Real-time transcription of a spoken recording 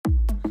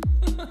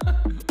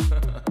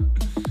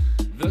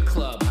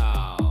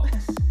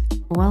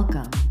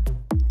Welcome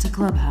to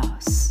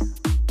Clubhouse.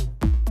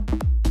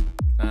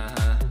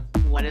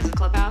 What is a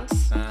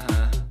clubhouse?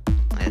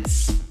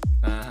 It's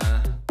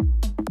a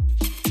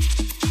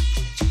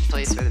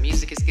place where the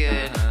music is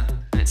good,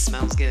 and it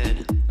smells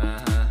good,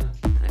 and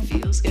it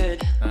feels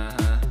good,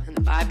 and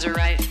the vibes are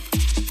right.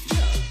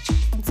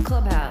 It's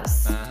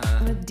Clubhouse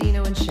with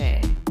Dino and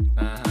Shane.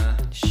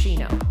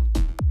 Shino.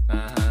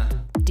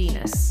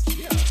 Dinas.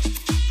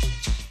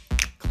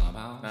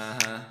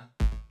 Clubhouse.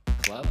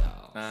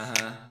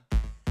 Clubhouse.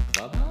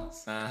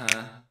 Clubhouse.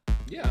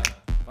 Yeah.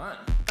 Fun.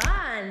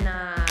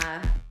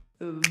 Clubhouse.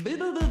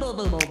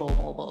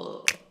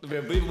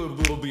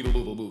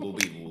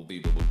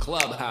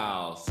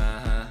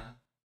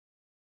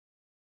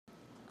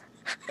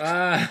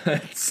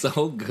 It's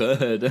so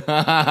good.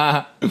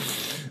 I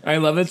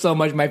love it so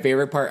much. My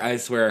favorite part, I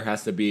swear,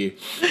 has to be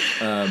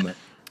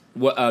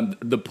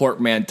the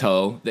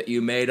portmanteau that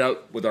you made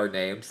up with our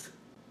names.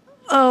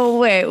 Oh,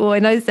 wait.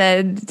 When I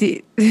said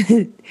with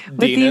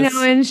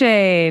Dino and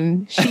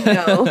Shane.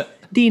 Shino.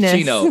 Dinas.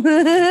 Chino.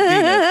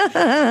 Dinas.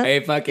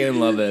 I fucking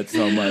love it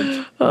so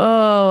much.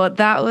 Oh,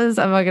 that was,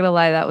 I'm not going to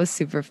lie, that was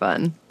super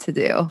fun to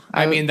do.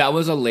 I mean, that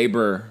was a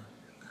labor.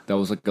 That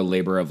was like a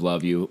labor of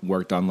love. You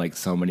worked on like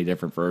so many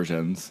different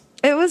versions.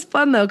 It was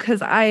fun though,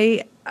 because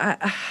I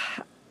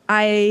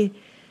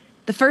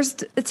the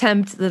first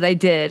attempt that I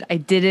did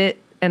it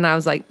and I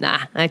was like, nah,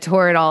 and I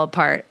tore it all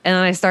apart. And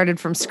then I started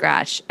from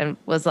scratch and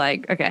was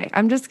like, okay,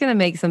 I'm just going to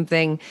make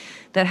something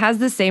that has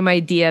the same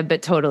idea,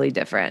 but totally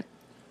different.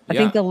 I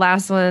think the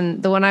last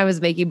one, the one I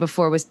was making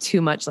before was too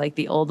much like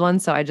the old one.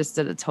 So I just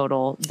did a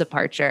total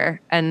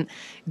departure and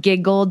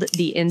giggled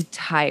the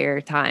entire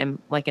time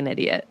like an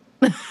idiot.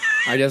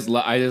 I just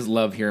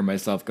love hearing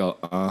myself go,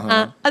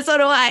 So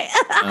do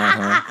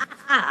I.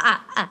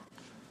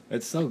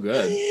 It's so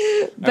good. I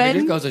mean, it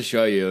just goes to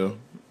show you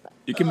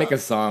can make a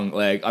song.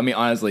 Like, I mean,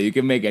 honestly, you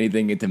can make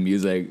anything into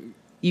music.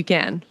 You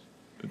can.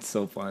 It's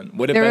so fun.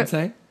 What did Ben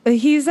say?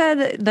 He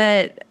said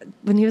that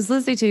when he was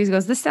listening to it, he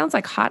goes, this sounds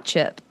like Hot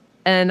Chip.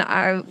 And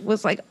I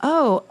was like,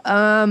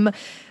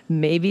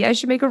 maybe I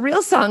should make a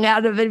real song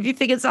out of it if you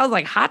think it sounds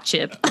like Hot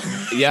Chip.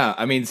 Yeah,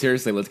 I mean,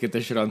 seriously, let's get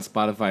this shit on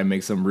Spotify and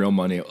make some real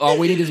money. All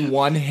we need is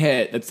one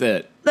hit. That's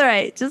it. All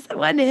right, just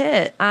one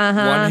hit.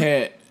 One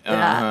hit.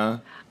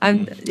 That's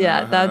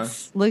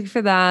look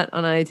for that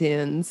on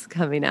iTunes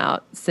coming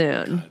out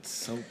soon. God, it's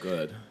so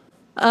good.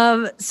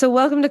 So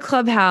welcome to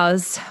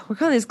Clubhouse. We're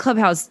calling this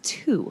Clubhouse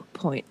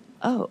 2.0.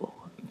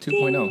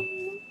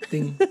 2.0.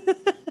 Ding.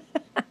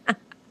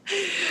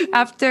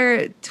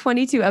 After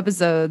 22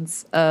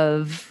 episodes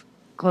of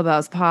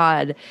Clubhouse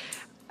Pod,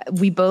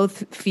 we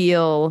both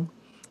feel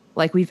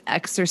like we've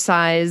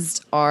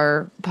exercised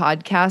our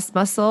podcast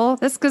muscle.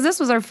 This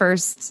was our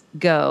first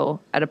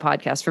go at a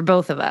podcast for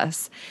both of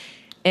us.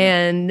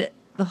 And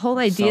the whole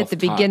idea at the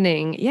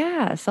beginning,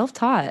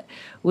 self-taught,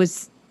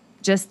 was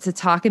just to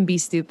talk and be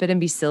stupid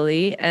and be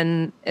silly.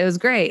 And it was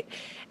great.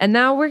 And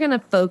now we're going to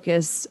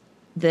focus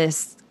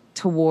this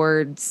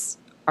towards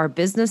our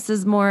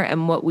businesses more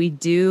and what we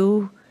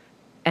do.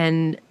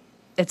 And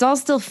it's all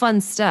still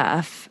fun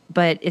stuff,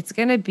 but it's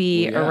going to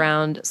be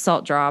around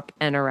Salt Drop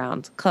and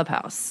around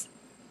Clubhouse,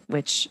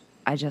 which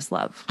I just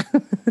love.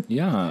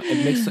 Yeah,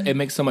 it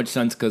makes so much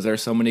sense because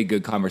there's so many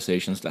good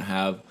conversations to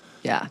have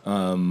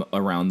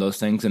around those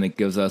things. And it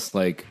gives us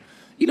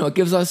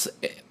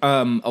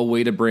a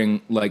way to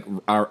bring like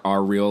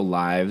our real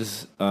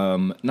lives,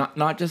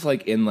 not just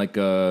like in like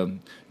a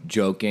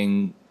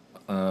joking,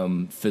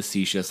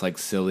 facetious, like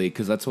silly,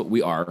 because that's what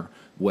we are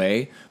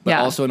way, but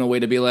also in a way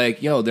to be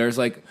like, yo, there's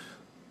like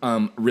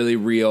really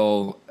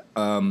real,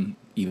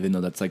 even though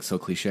that's like so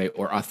cliche,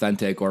 or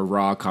authentic or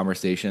raw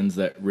conversations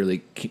that really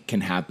can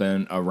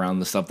happen around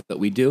the stuff that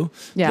we do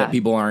that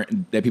people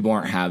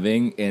aren't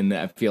having. And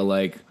I feel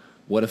like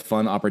what a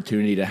fun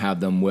opportunity to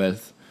have them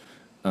with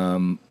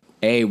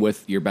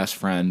with your best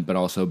friend, but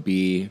also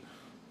B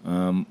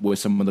with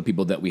some of the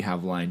people that we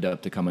have lined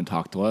up to come and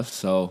talk to us.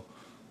 So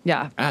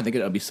I think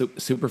it'll be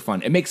super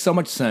fun. It makes so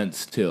much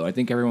sense too. I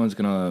think everyone's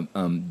gonna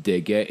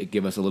dig it.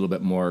 Give us a little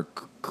bit more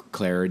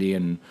clarity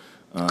and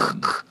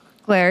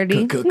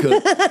clarity.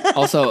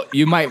 Also,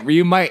 you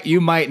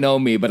might know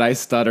me, but I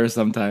stutter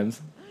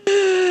sometimes.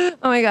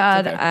 Oh my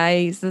God, okay. I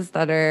used to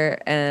stutter,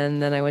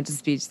 and then I went to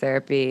speech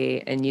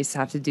therapy and used to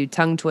have to do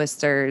tongue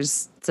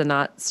twisters to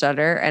not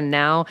stutter, and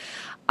now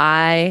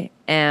I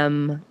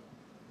am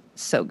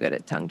so good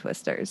at tongue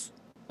twisters.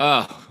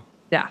 Oh,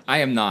 yeah, I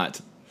am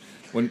not.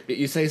 When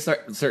you say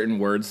certain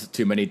words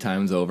too many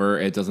times over,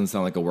 it doesn't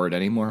sound like a word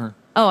anymore.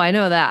 Oh, I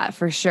know that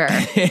for sure.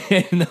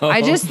 No.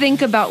 I just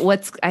think about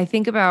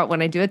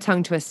when I do a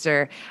tongue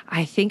twister,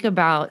 I think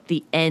about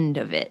the end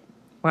of it.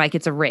 Like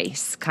it's a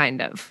race,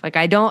 kind of. Like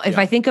if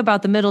I think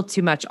about the middle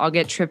too much, I'll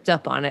get tripped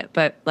up on it.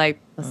 But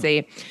like, let's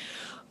say,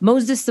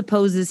 Moses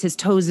supposes his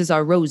toes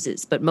are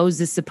roses, but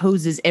Moses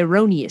supposes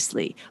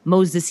erroneously.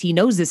 Moses, he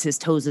knows his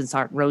toes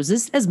aren't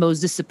roses, as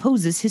Moses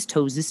supposes his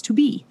toes is to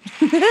be.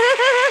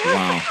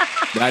 Wow.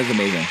 That is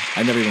amazing.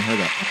 I never even heard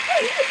that.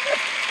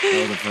 That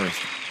was the first.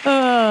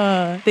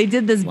 They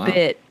did this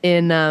bit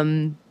in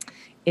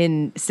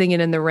in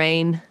Singing in the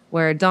Rain,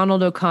 where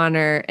Donald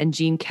O'Connor and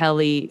Gene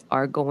Kelly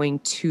are going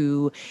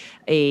to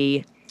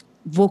a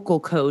vocal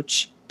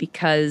coach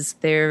because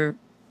they're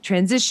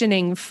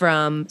transitioning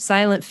from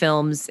silent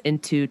films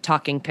into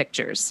talking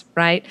pictures,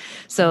 right?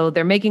 So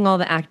they're making all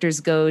the actors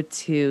go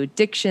to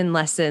diction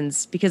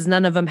lessons because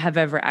none of them have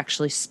ever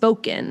actually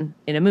spoken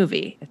in a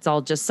movie. It's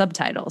all just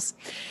subtitles.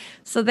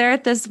 So they're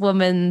at this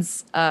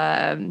woman's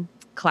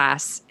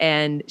class,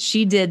 and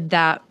she did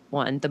that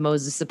one, the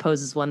Moses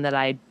Supposes one that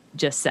I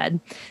just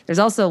said. There's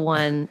also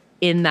one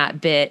in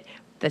that bit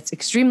that's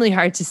extremely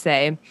hard to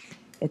say.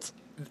 It's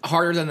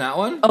harder than that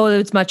one? Oh,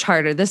 it's much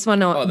harder. This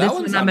one, I'm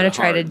going to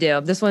try to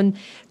do. This one,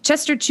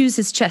 Chester chews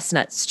his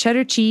chestnuts,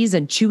 cheddar cheese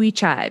and chewy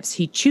chives.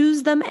 He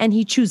chews them and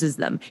he chooses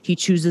them. He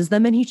chooses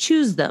them and he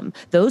chews them.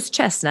 Those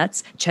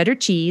chestnuts, cheddar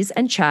cheese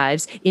and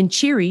chives in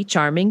cheery,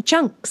 charming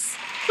chunks.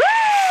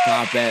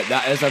 Stop it.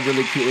 That is a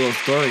really cute little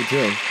story,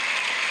 too.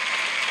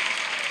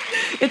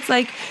 It's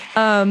like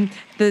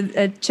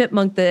the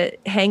chipmunk that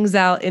hangs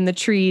out in the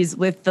trees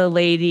with the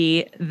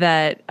lady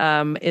that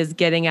is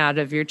getting out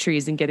of your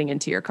trees and getting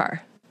into your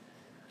car.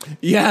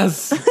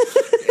 Yes,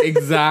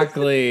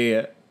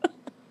 exactly.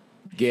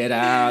 Get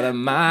out of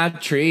my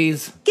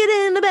trees. Get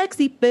in the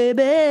backseat,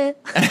 baby.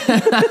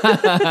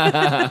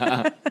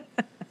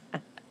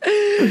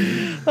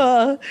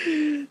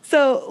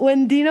 So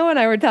when Dino and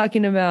I were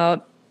talking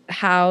about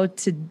how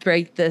to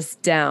break this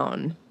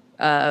down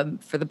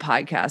for the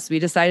podcast, we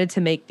decided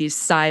to make these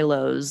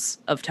silos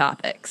of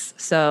topics.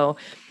 So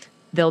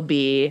there'll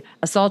be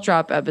a Salt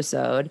Drop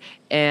episode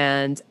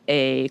and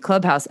a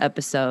Clubhouse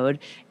episode,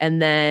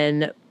 and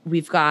then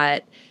we've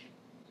got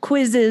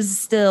quizzes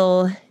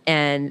still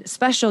and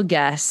special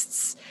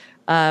guests,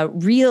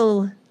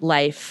 real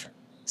life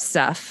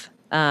stuff.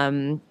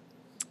 We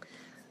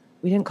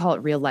didn't call it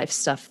real life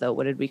stuff, though.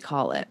 What did we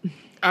call it?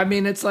 I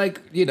mean, it's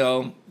like,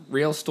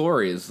 real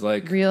stories,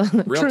 like real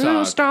true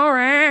talk.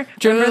 Story.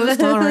 True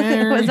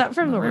story. Was that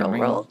from the real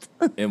world?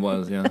 It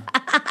was, yeah.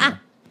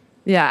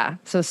 Yeah.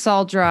 So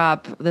Salt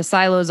Drop, the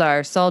silos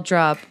are Salt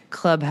Drop,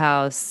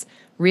 Clubhouse,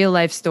 real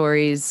life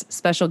stories,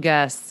 special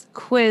guests,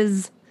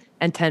 quiz,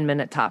 and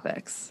 10-minute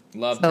topics.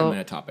 Love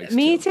 10-minute topics.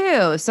 Me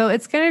too. So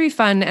it's going to be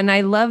fun. And I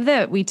love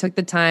that we took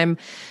the time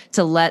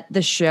to let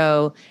the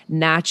show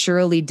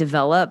naturally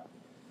develop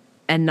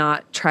and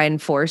not try and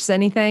force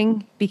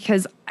anything,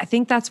 because I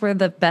think that's where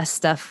the best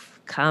stuff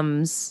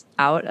comes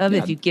out of,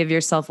 if you give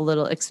yourself a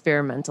little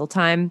experimental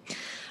time.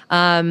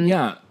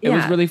 It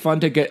was really fun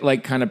to get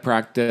kind of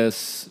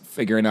practice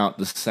figuring out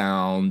the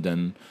sound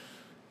and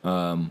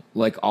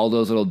all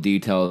those little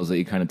details that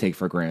you kind of take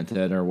for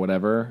granted or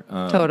whatever.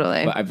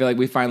 Totally. But I feel like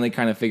we finally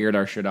kind of figured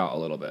our shit out a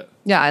little bit.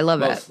 Yeah, I love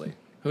Mostly. It.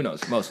 Who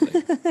knows? Mostly.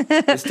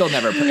 It's still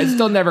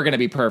never going to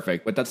be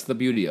perfect, but that's the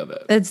beauty of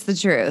it. It's the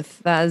truth.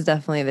 That is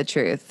definitely the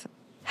truth.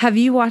 Have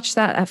you watched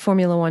that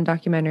Formula One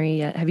documentary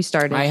yet? Have you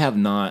started? I have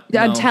not.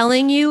 I'm no.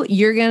 telling you,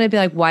 you're going to be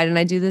like, why didn't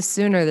I do this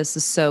sooner? This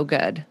is so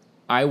good.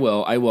 I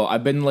will.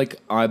 I've been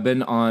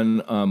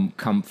on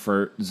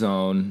Comfort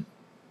Zone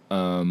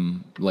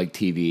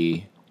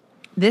TV.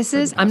 This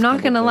is, I'm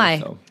not going to lie.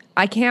 So.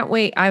 I can't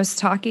wait. I was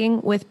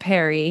talking with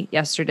Perry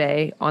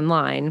yesterday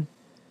online.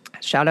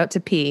 Shout out to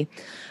P.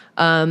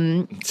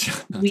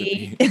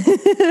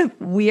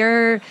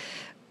 We're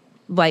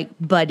like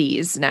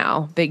buddies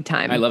now, big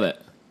time. I love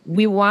it.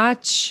 We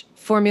watch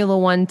Formula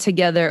One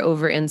together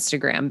over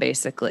Instagram,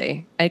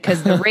 basically,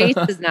 because the race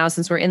is now,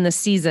 since we're in the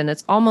season,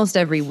 it's almost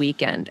every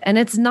weekend, and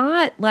it's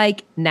not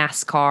like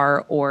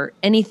NASCAR or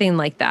anything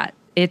like that.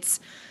 It's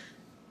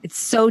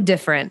so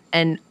different,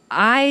 and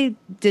I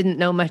didn't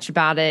know much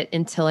about it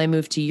until I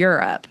moved to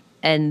Europe,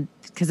 and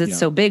because it's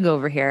so big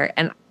over here,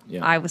 and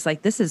I was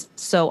like, this is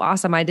so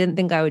awesome. I didn't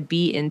think I would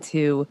be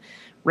into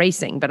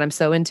racing, but I'm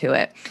so into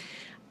it,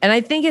 and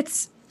I think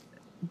it's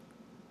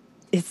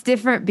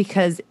different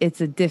because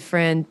it's a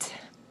different,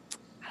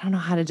 I don't know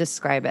how to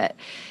describe it.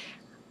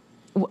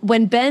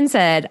 When Ben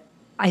said,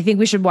 I think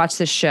we should watch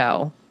this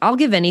show, I'll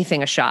give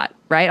anything a shot,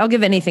 right? I'll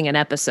give anything an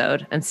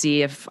episode and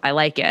see if I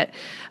like it.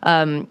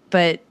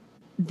 But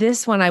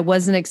this one, I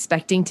wasn't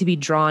expecting to be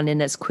drawn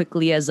in as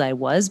quickly as I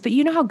was. But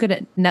you know how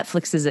good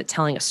Netflix is at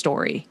telling a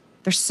story.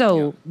 They're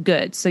so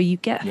good. So you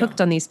get hooked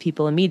on these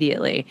people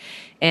immediately.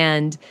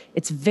 And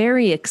it's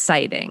very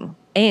exciting.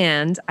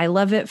 And I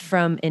love it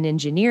from an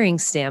engineering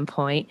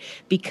standpoint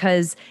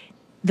because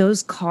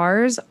those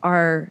cars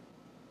are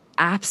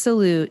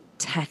absolute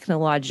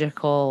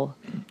technological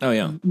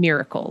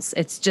miracles.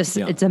 It's just,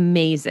 it's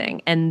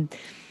amazing. And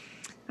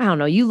I don't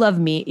know, you love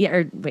me.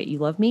 Wait, you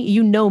love me?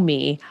 You know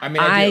me. I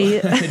mean, I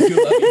do. I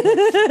do love you.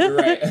 You're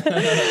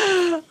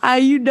right.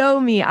 You know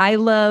me. I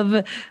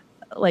love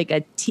like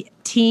a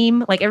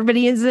team, like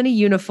everybody is in a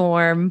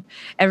uniform,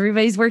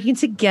 everybody's working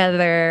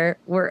together.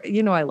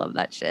 I love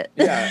that shit.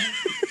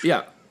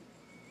 Yeah.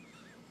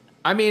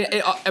 I mean,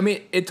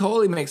 it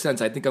totally makes sense.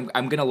 I think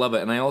I'm gonna love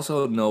it, and I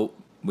also know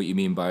what you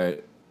mean by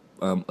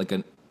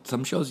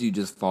some shows you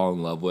just fall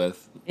in love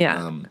with.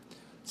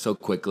 So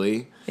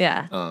quickly.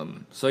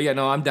 So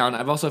I'm down.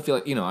 I've also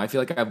feel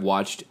like I've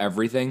watched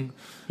everything.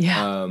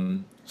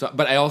 So,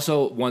 but I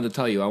also wanted to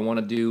tell you, I want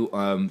to do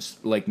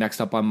like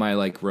next up on my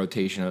like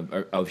rotation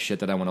of shit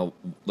that I want to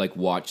like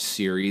watch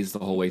series the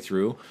whole way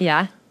through.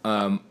 Yeah.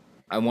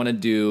 I want to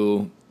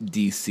do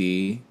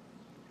DC,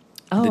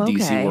 Oh, the okay.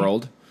 DC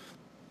world.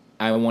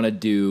 I want to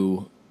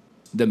do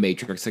The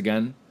Matrix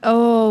again.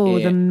 Oh,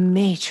 The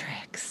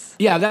Matrix.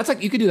 Yeah, that's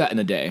like you could do that in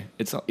a day.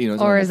 It's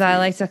It's Or only as I 3.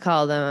 like to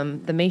call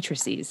them, the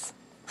Matrices.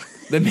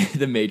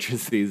 The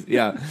Matrices.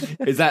 Yeah,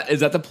 is that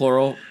the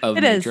plural of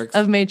It is Matrix?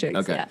 of Matrix.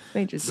 Okay, Yeah,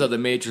 Matrices. so the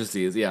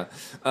Matrices. Yeah,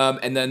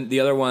 and then the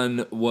other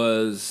one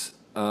was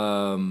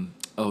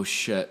oh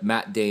shit,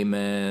 Matt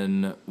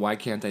Damon. Why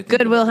can't I think?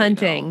 Good of Will it right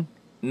Hunting.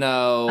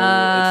 now?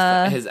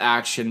 No, it's his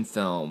action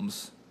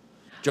films.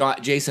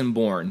 Jason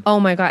Bourne. Oh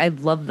my god, I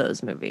love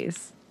those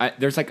movies.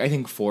 There's like I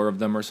think 4 of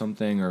them or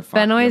something or 5.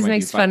 Ben always There might be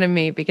makes 5. fun of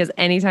me because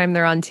anytime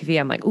they're on TV,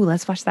 I'm like, "Ooh,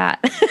 let's watch that."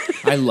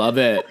 I love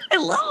it. I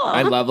love 'em.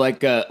 I love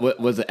like what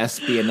was it,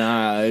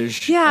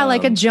 espionage? Yeah,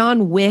 like a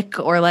John Wick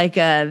or like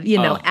a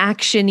Oh.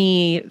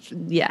 actiony.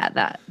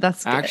 Yeah,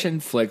 that's good. Action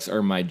flicks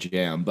are my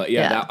jam, but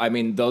yeah, Yeah. I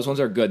mean those ones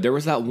are good. There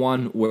was that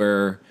one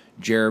where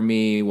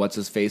Jeremy, what's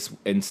his face,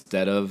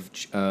 instead of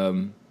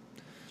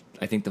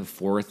I think the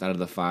 4th out of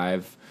the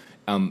 5,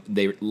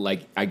 they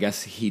like I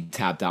guess he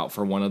tapped out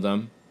for one of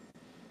them.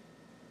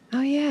 Oh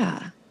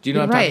yeah. Do you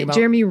know You're what I'm right, talking about?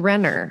 Jeremy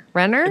Renner.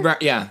 Renner?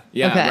 Yeah,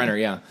 Okay. Renner,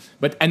 yeah.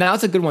 And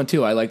that's a good one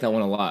too. I like that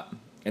one a lot.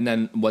 And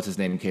then what's his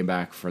name came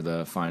back for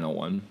the final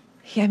one.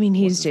 Yeah, I mean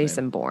he's What's his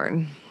Jason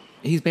Bourne.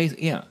 He's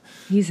basically yeah.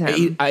 He's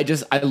him. I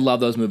love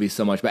those movies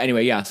so much. But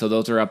anyway, yeah. So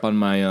those are up on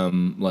my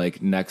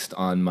like next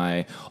on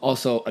my.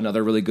 Also,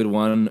 another really good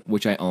one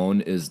which I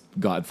own is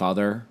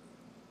Godfather.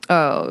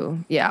 Oh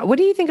yeah. What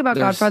do you think about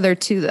There's- Godfather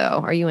 2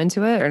 though? Are you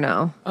into it or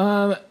no?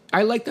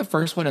 I like the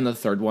first one and the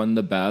third one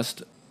the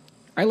best.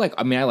 I like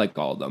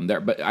all of them there,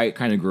 but I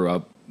kind of grew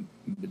up.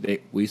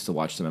 We used to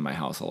watch them in my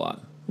house a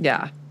lot.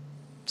 Yeah.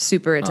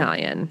 Super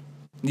Italian.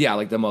 Yeah,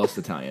 like the most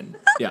Italian.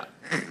 Yeah,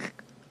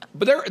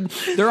 but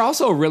they're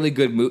also really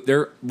good.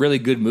 They're really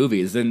good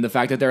movies, and the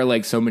fact that they're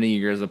like so many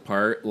years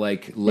apart,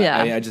 like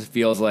Yeah. it just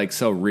feels like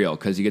so real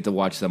because you get to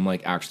watch them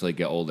like actually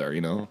get older.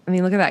 You know. I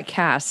mean, look at that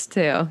cast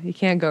too. You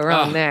can't go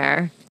wrong Ah.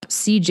 there.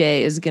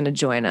 CJ is going to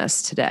join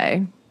us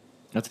today.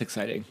 That's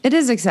exciting. It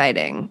is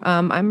exciting.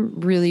 I'm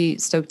really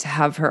stoked to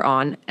have her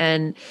on.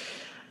 And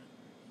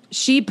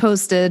she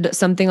posted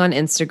something on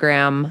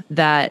Instagram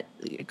that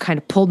kind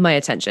of pulled my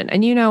attention.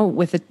 And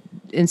with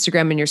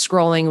Instagram and you're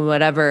scrolling and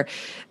whatever,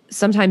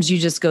 sometimes you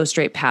just go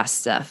straight past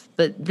stuff.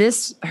 But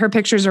her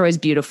pictures are always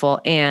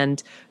beautiful.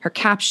 And her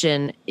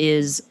caption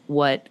is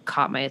what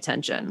caught my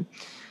attention.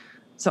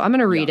 So I'm going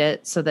to read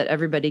it so that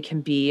everybody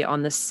can be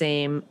on the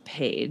same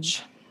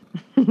page.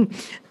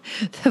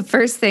 The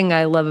first thing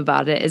I love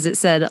about it is it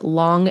said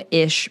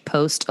long-ish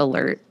post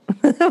alert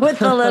with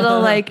the little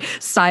like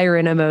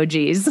siren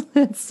emojis.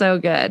 It's so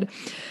good.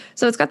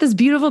 So it's got this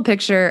beautiful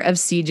picture of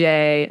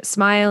CJ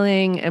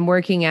smiling and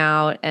working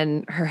out,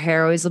 and her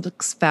hair always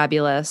looks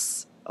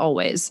fabulous,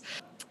 always.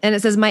 And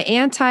it says, my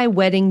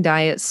anti-wedding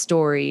diet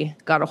story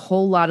got a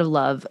whole lot of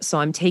love, so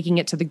I'm taking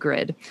it to the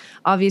grid.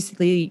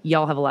 Obviously,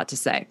 y'all have a lot to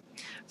say.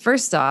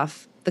 First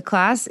off, the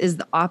class is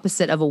the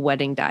opposite of a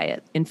wedding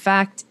diet. In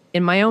fact,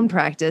 in my own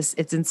practice,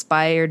 it's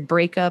inspired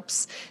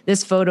breakups.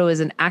 This photo is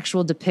an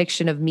actual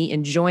depiction of me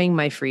enjoying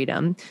my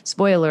freedom.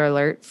 Spoiler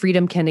alert,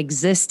 freedom can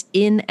exist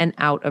in and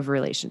out of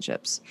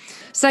relationships.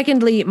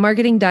 Secondly,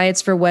 marketing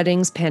diets for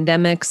weddings,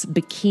 pandemics,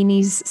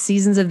 bikinis,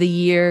 seasons of the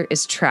year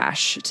is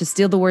trash. To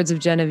steal the words of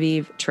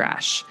Genevieve,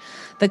 trash.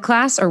 The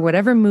class or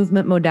whatever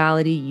movement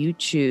modality you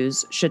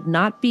choose should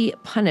not be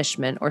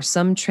punishment or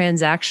some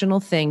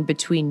transactional thing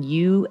between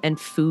you and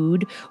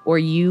food or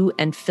you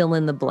and fill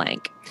in the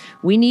blank.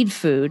 We need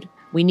food.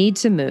 We need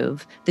to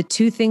move. The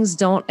two things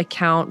don't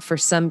account for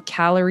some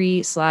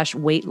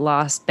calorie/weight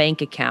loss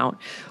bank account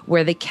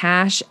where the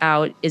cash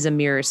out is a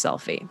mirror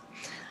selfie.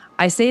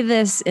 I say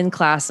this in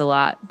class a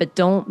lot, but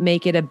don't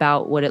make it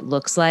about what it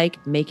looks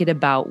like. Make it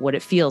about what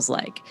it feels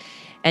like.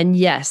 And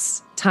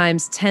yes,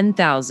 times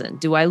 10,000.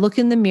 Do I look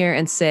in the mirror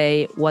and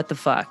say, what the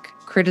fuck?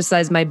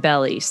 Criticize my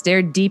belly,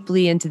 stare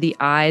deeply into the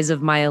eyes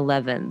of my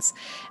 11s.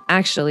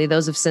 Actually,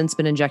 those have since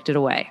been injected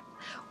away.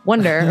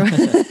 Wonder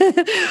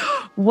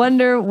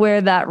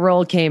where that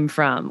role came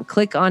from.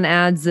 Click on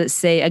ads that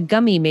say a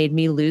gummy made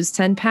me lose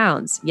 10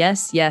 pounds.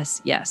 Yes,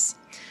 yes, yes.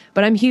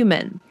 But I'm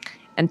human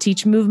and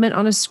teach movement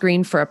on a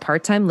screen for a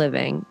part-time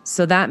living.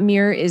 So that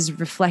mirror is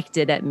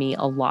reflected at me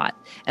a lot.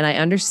 And I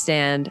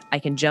understand I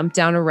can jump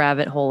down a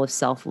rabbit hole of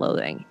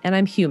self-loathing. And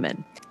I'm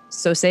human.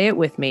 So say it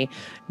with me.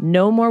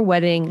 No more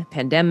wedding,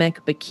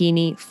 pandemic,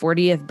 bikini,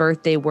 40th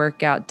birthday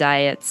workout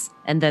diets,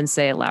 and then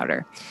say it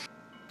louder.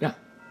 Yeah.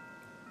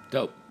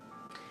 Dope.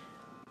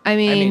 I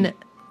mean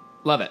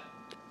love it.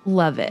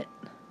 love it.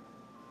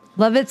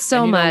 Love it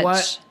so And you know much.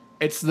 what?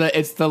 It's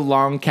the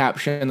long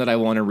caption that I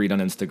want to read on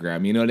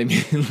Instagram. You know what I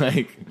mean?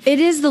 Like It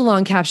is the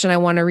long caption I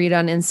want to read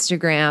on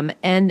Instagram.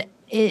 And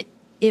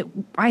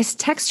I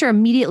text her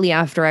immediately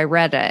after I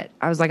read it.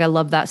 I was like, I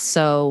love that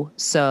so,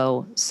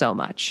 so, so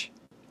much.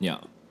 yeah.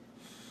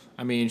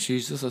 I mean,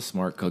 she's just a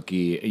smart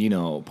cookie. You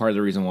know, part of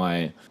the reason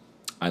why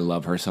I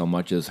love her so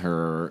much is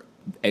her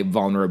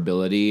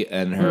vulnerability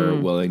and her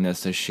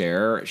willingness to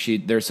share.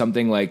 There's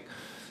something like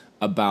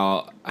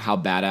about how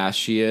badass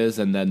she is,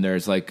 and then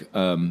there's like,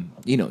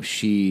 you know,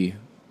 she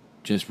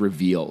just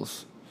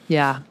reveals.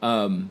 Yeah.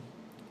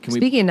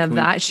 Speaking of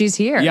that, she's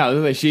here.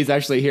 Yeah, she's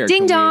actually here.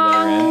 Ding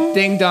dong.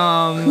 Ding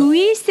dong. Who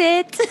is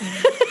it?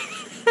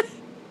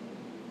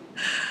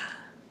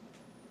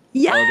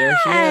 Yay! Oh, there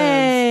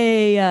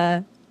she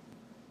is.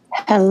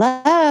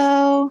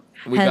 Hello.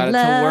 We got it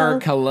to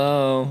work.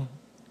 Hello.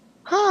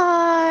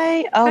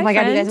 Hi. Oh Hi, my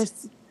God, friend.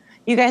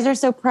 you guys are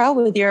so pro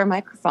with your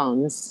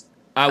microphones.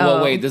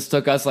 Well, wait. This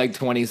took us like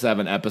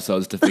 27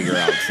 episodes to figure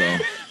out. So,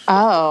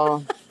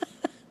 Oh.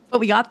 But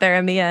we got there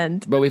in the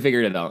end. but we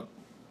figured it out.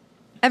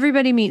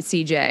 Everybody meet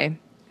CJ.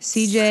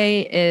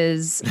 CJ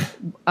is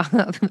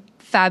a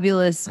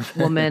fabulous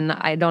woman.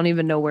 I don't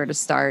even know where to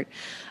start.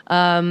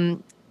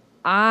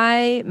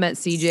 I met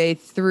CJ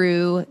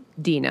through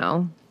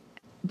Dino,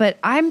 but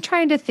I'm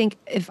trying to think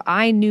if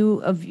I knew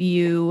of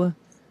you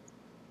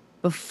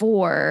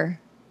before,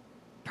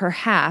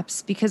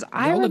 perhaps, because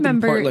I Y'all lived in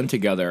remember. Portland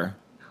together.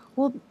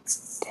 Well,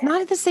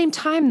 not at the same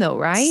time though,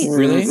 right?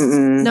 Really?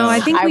 No, I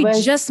think we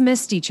was- just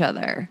missed each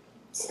other.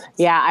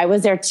 Yeah, I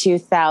was there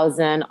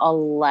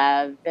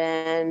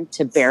 2011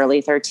 to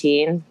barely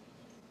 13.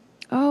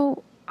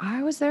 Oh,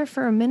 I was there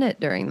for a minute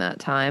during that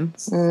time.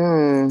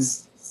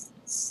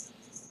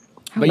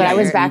 But yeah, I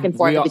was back and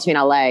forth we all- between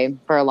LA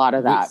for a lot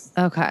of that.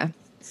 Okay.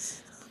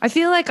 I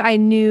feel like I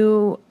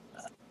knew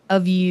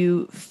of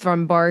you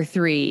from Bar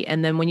 3.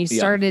 And then when you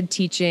started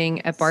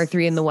teaching at Bar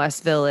 3 in the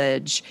West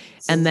Village,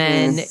 and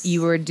then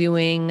you were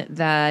doing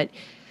that,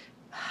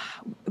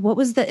 what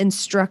was the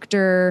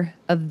instructor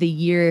of the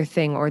year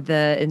thing or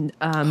the,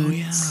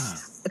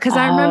 because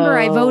I remember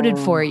I voted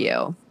for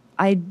you.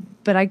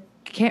 But I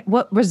can't,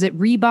 what was it?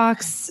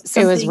 Reebok's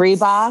something? It was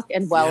Reebok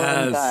and Well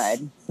and Yes.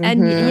 Good.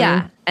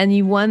 And and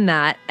you won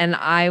that. And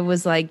I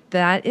was like,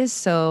 that is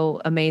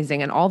so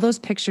amazing. And all those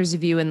pictures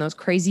of you in those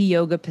crazy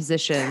yoga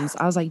positions,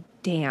 I was like,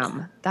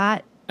 damn,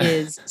 that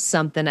is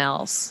something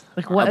else.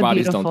 Like, what Our a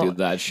bodies beautiful. don't do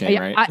that, Shane,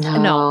 right?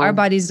 No, our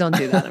bodies don't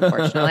do that,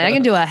 unfortunately. I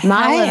can do a hell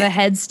of a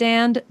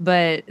headstand,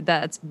 but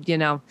that's,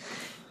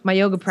 my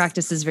yoga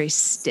practice is very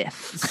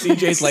stiff.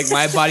 CJ's like,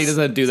 my body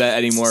doesn't do that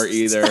anymore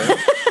either.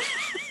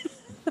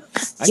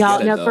 I Y'all,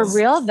 get it, no, though. for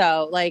real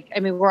though. Like, I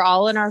mean, we're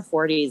all in our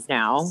 40s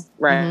now,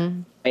 right?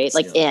 Right?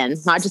 Like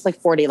not just like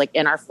 40, like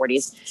in our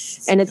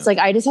 40s. And it's like,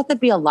 I just have to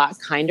be a lot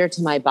kinder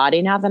to my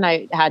body now than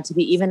I had to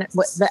be. Even at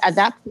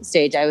that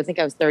stage, I would think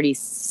I was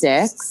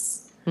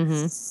 36.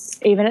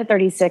 Even at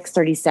 36,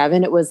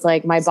 37, it was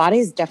like, my body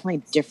is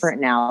definitely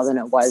different now than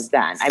it was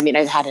then. I mean,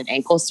 I've had an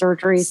ankle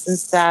surgery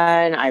since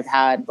then. I've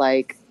had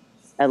like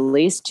at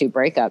least 2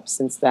 breakups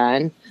since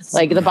then.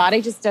 Like the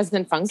body just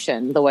doesn't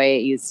function the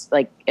way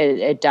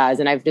it does.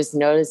 And I've just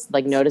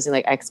noticing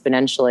like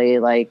exponentially,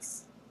 like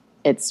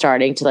it's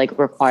starting to like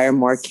require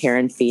more care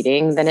and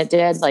feeding than it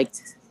did. Like,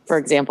 for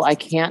example, I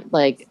can't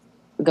like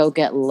go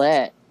get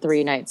lit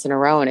 3 nights in a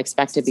row and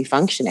expect to be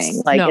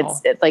functioning. Like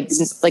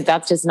it's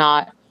that's just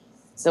not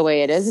the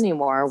way it is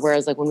anymore.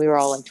 Whereas like when we were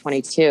all like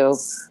 22,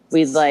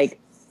 we'd like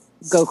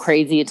go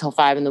crazy until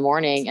 5 a.m.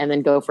 and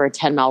then go for a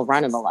 10-mile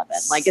run at 11.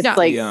 Like it's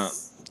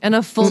And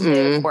a full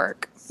day of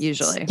work,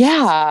 usually.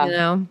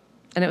 Yeah.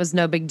 And it was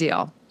no big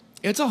deal.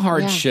 It's a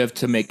hard shift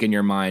to make in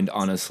your mind,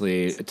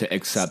 honestly, to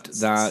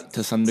accept that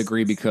to some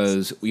degree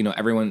because,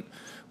 everyone,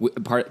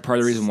 part of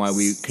the reason why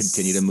we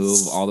continue to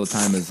move all the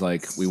time is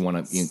like we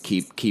want to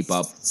keep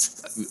up.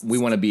 We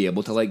want to be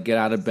able to like get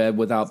out of bed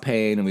without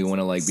pain, and we want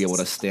to like be able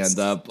to stand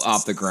up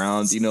off the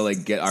ground,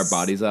 like get our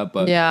bodies up.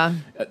 But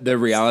the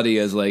reality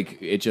is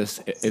like it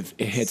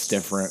hits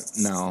different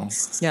now.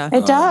 Yeah,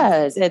 it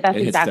does. That's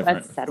it exactly what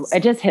I said.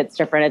 It just hits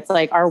different. It's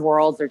like our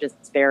worlds are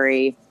just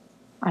very,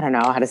 I don't know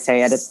how to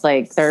say it. It's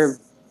like I'm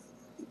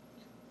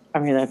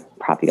going to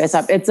prop you guys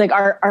up. It's like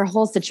our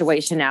whole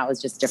situation now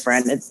is just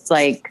different. It's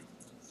like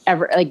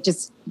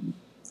just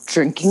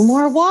drinking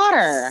more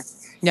water.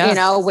 Yeah.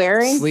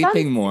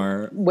 Sleeping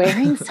more,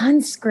 wearing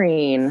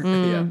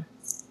sunscreen.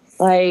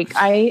 Like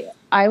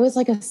I was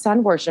like a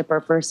sun worshiper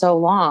for so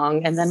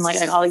long, and then like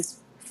I got all these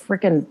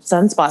freaking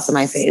sunspots on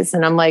my face,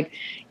 and I'm like,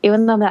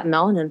 even though that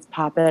melanin's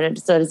popping, it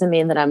still doesn't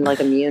mean that I'm like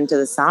immune to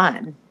the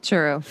sun.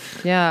 True.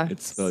 Yeah.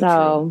 It's so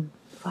true.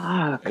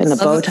 Fuck, and the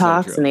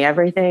Botox and the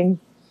everything.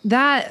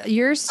 That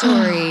your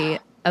story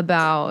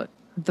about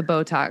the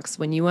Botox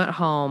when you went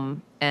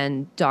home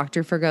and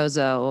Dr.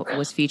 Frogozo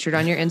was featured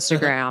on your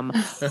Instagram.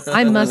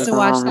 I must have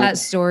watched that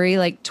story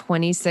like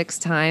 26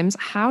 times.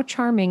 How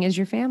charming is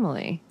your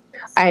family?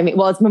 I mean,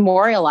 well, it's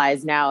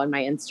memorialized now in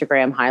my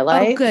Instagram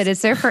highlights. Oh, good.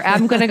 It's there for,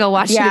 I'm going to go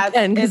watch it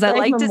again because I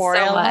liked it so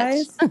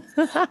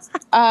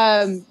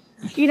much.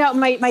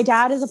 My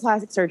dad is a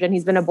plastic surgeon.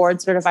 He's been a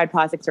board certified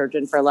plastic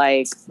surgeon for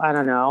like, I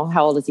don't know,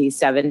 how old is he?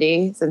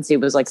 70 since he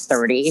was like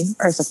 30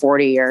 or so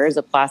 40 years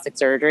of plastic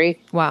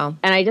surgery. Wow.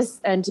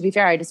 And to be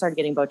fair, I just started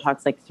getting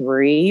Botox like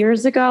 3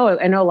 years ago.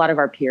 I know a lot of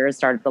our peers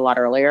started a lot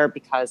earlier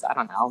because I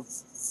don't know,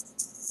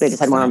 They just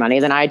had more money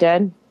than I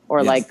did,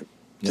 or like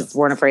just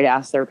weren't afraid to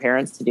ask their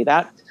parents to do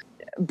that.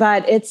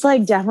 But it's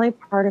like definitely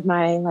part of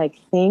my like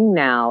thing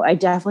now. I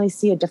definitely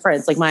see a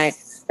difference.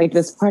 Like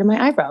this part of my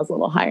eyebrows a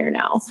little higher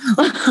now.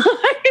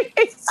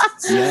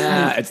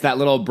 Yeah, it's that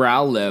little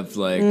brow lift.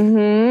 Like,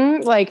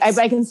 like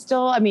I can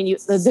still. I mean,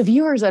 the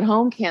viewers at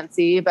home can't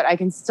see, but I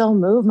can still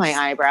move my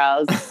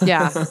eyebrows.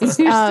 Yeah,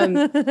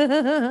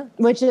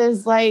 which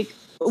is like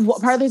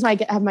part of the reason I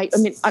have my. I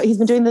mean, he's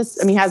been doing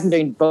this. I mean, he hasn't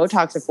been doing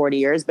Botox for 40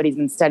 years, but he's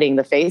been studying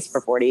the face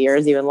for 40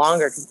 years, even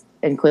longer,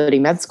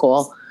 including med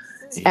school,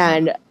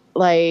 and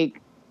like.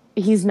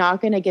 He's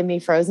not going to give me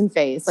frozen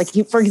face. Like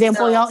for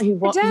example, y'all, he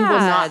will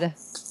not.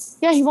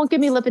 Yeah, he won't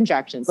give me lip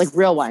injections, like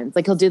real ones.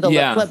 Like he'll do the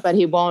lip flip, but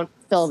he won't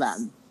fill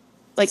them.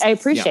 Like I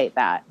appreciate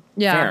that.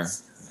 Yeah, fair.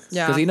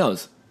 Yeah, because he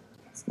knows.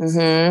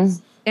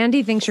 And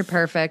he thinks you're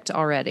perfect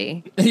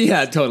already.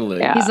 Yeah, totally.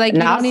 Yeah. He's like, you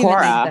not don't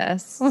Cora. even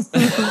need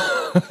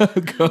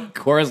this.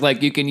 Cora's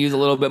like, you can use a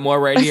little bit more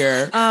right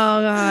here. Oh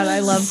God,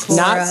 I love Cora.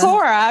 Not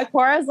Cora.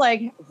 Cora's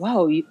like,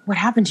 whoa, what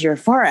happened to your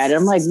forehead?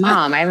 And I'm like,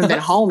 Mom, I haven't been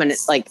home, and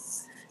it's like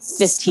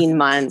 15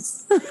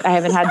 months. I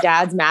haven't had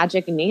Dad's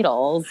magic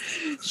needles.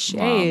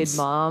 Shade,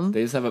 Mom.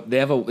 They just have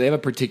a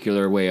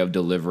particular way of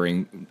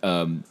delivering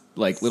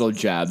like little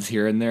jabs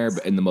here and there,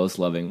 but in the most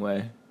loving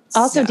way.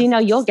 Also, Dino,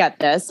 you'll get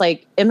this.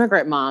 Like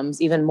immigrant moms,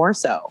 even more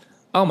so.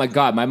 Oh my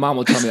God, my mom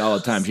will tell me all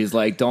the time. She's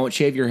like, "Don't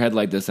shave your head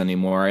like this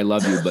anymore. I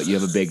love you, but you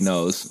have a big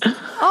nose."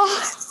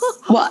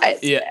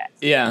 What? Yeah.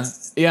 I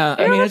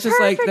mean, it's just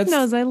like that's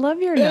nose. I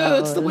love your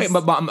nose. It's the way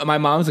my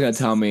mom's gonna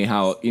tell me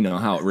how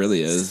it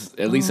really is,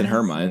 at least in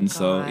her mind.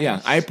 So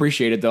yeah, I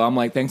appreciate it though. I'm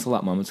like, thanks a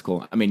lot, Mom. It's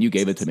cool. I mean, you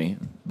gave it to me,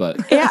 but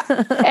yeah.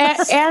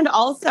 And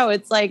also,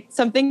 it's like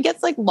something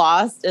gets like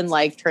lost in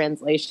like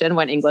translation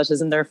when English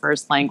isn't their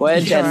first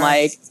language, and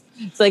like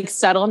it's like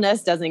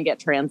subtleness doesn't get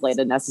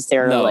translated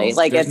necessarily. No,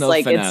 like there's it's no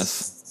like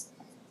finesse.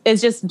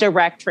 it's just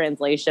direct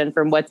translation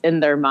from what's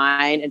in their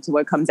mind into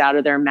what comes out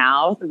of their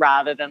mouth,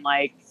 rather than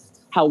like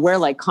how we're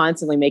like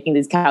constantly making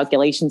these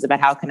calculations about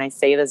how can I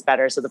say this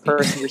better so the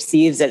person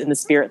receives it in the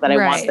spirit that I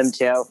want them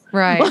to.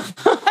 Right.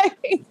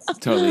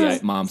 Totally. Yeah,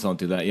 moms don't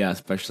do that. Yeah,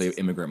 especially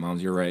immigrant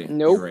moms. You're right.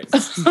 Nope. You're right.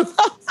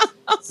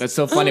 That's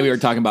so funny. We were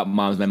talking about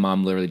moms. My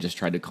mom literally just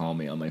tried to call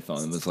me on my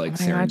phone. It was like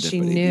serendipity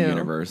in the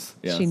universe.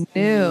 Yeah. She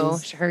knew.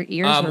 Her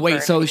ears were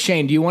wait, so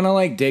Shane, do you want to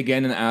like dig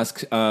in and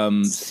ask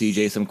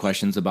CJ some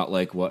questions about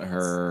like what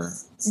her...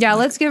 Yeah,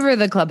 let's give her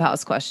the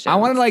Clubhouse question. I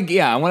want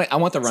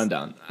the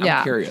rundown.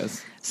 I'm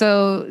curious.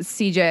 So,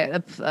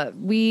 CJ,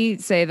 we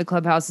say the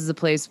Clubhouse is a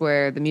place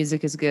where the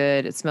music is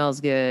good, it smells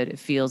good, it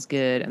feels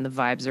good, and the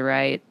vibes are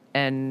right.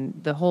 And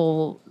the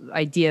whole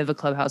idea of a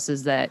Clubhouse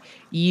is that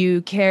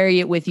you carry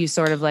it with you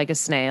sort of like a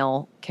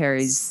snail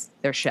carries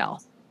their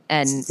shell.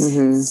 And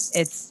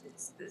it's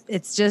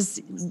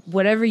just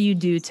whatever you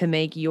do to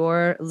make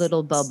your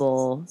little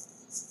bubble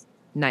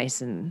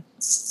nice and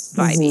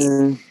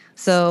vibey.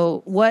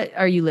 So what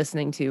are you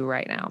listening to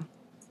right now?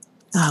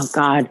 Oh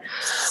God.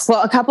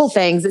 Well, a couple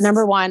things.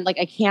 Number one, like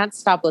I can't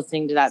stop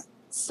listening to that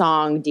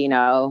song,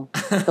 Dino.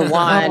 The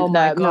one,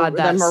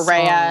 the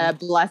Maria,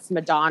 Bless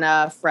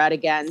Madonna, Fred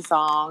Again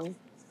song.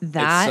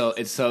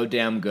 It's so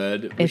damn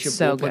good.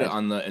 We'll put it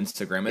on the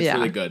Instagram. It's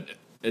really good.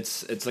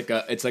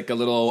 It's like a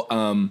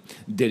little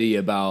ditty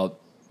about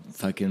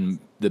fucking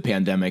the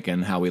pandemic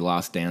and how we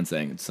lost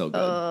dancing. It's so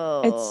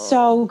good. It's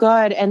so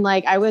good. And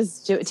like I was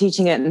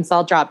teaching it in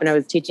Salt Drop, and I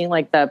was teaching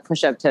like the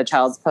push up to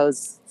child's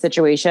pose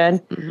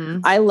situation.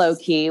 I low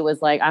key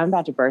was like, I'm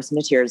about to burst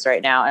into tears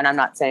right now, and I'm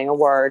not saying a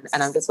word,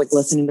 and I'm just like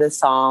listening to this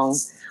song.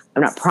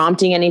 I'm not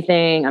prompting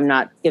anything. I'm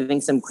not giving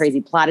some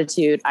crazy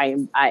platitude.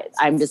 I'm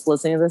just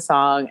listening to the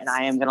song, and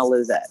I am going to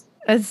lose it.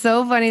 It's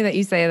so funny that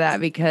you say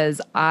that,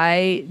 because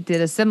I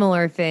did a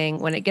similar thing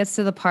when it gets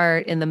to the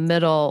part in the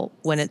middle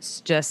when it's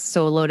just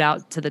soloed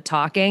out to the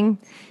talking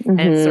and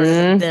it's sort of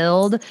a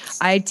build.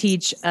 I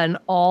teach an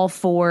all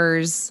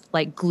fours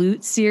like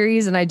glute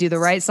series, and I do the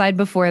right side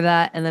before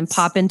that and then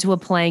pop into a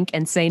plank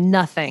and say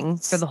nothing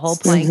for the whole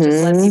plank.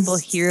 Just let people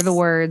hear the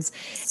words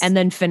and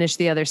then finish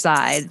the other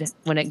side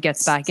when it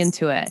gets back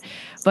into it.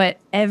 But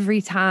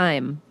every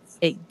time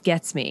it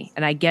gets me,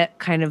 and I get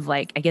kind of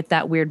like, I get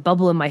that weird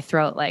bubble in my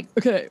throat, like,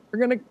 okay, we're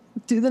going to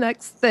do the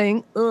next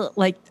thing.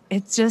 Like,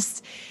 it's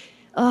just,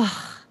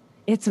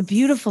 it's a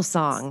beautiful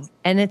song.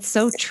 And it's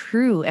so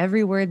true.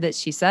 Every word that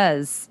she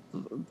says,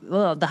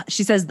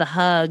 she says the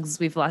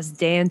hugs, we've lost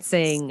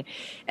dancing.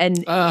 And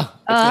it's going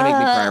to make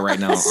me cry right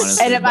now,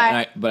 honestly.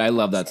 But I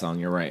love that song.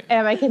 You're right.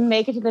 And if I can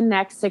make it to the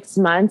next 6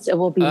 months, it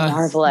will be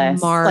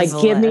marvelous. Marvelous.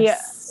 Like,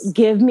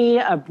 give me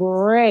a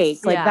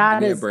break. Like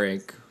that is a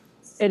break.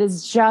 It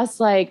is just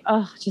like,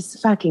 just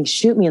fucking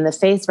shoot me in the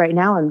face right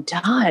now. I'm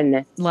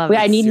done. Love it.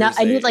 I need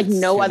like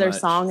no other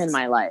song in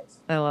my life.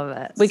 I love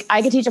it. Like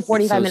I could teach a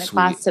 45-minute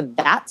class to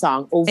that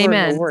song over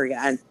and over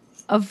again.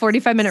 A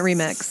 45-minute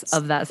remix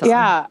of that song.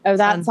 Yeah, of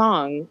that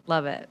song.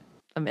 Love it.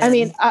 I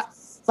mean,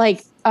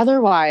 like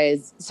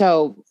otherwise,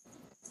 so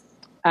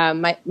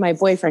my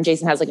boyfriend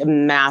Jason has like a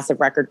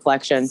massive record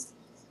collection.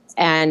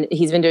 And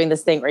he's been doing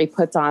this thing where he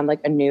puts on like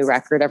a new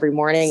record every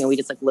morning and we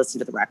just like listen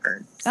to the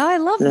record. Oh, I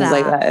love and that.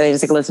 Like, they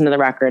just like listen to the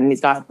record and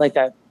he's got like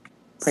a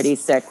pretty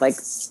sick like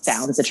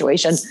sound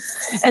situation.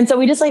 And so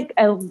we just like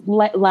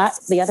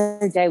the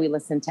other day we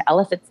listened to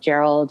Ella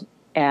Fitzgerald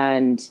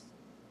and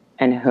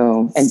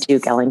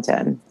Duke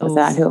Ellington. Was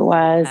that who it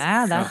was?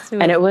 Ah, that's who.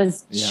 And it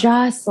was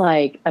just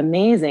like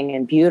amazing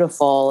and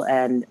beautiful.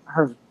 And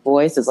her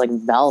voice is like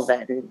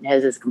velvet and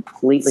his is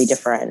completely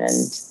different.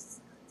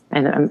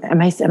 And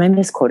am I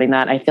misquoting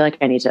that? I feel like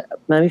I need to,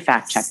 let me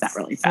fact check that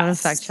really fast. You want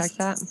to fact check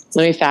that?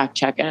 Let me fact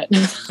check it.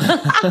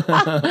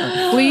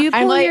 Will you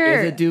pull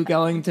Is it Duke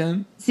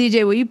Ellington?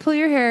 CJ, will you pull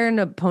your hair in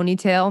a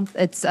ponytail?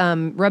 It's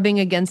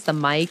rubbing against the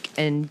mic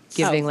and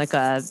giving like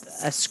a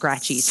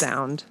scratchy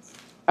sound.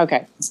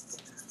 Okay.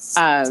 Is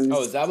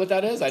that what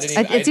that is?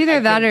 It's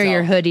either that or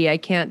your hoodie. I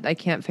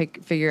can't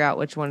figure out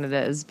which one it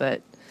is,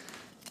 but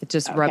it's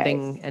just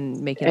rubbing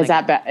and making. Is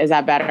that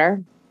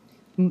better?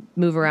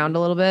 Move around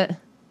a little bit.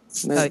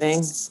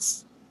 Moving.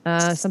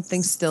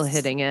 Something's still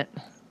hitting it.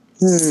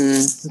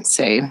 Let's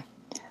see.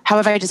 How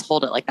if I just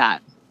hold it like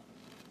that?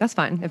 That's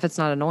fine if it's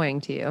not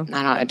annoying to you.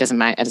 I don't. It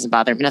doesn't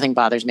bother me. Nothing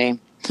bothers me.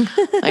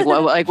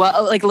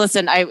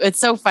 Listen. It's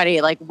so funny.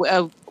 Like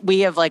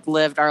we have like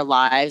lived our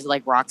lives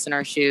like rocks in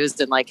our shoes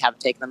and like have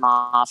taken them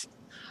off.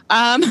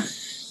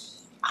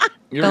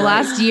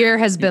 Last year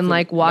has been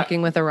like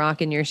walking with a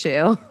rock in your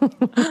shoe.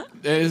 It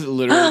is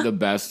literally the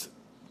best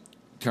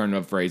turn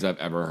of phrase I've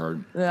ever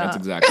heard. Yeah. That's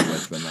exactly what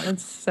it's been like.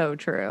 That's so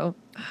true.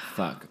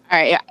 Fuck. All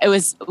right. Yeah, it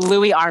was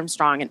Louis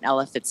Armstrong and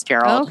Ella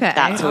Fitzgerald. Okay.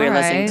 That's who we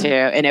listened to.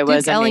 And it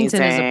was amazing.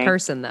 Ellington is a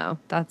person though.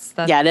 That's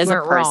yeah, it is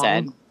a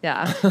person. Wrong.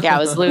 Yeah. Yeah, it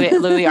was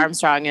Louis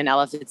Armstrong and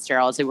Ella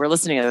Fitzgerald. So we were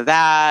listening to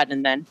that.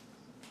 And then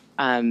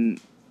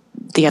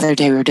the other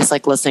day we were just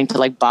like listening to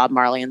like Bob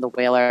Marley and the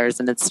Wailers.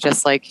 And it's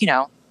just like,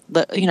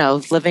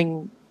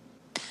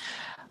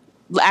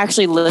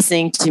 actually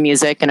listening to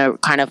music in a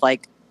kind of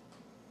like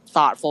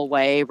thoughtful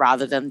way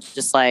rather than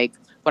just like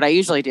what I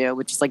usually do,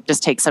 which is like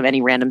just take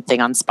any random thing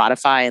on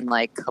Spotify and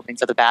like hoping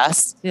for the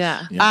best.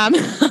 Yeah. Yeah.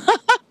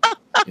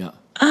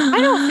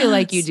 I don't feel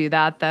like you do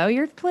that though.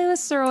 Your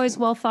playlists are always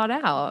well thought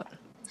out.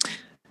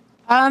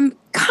 Kind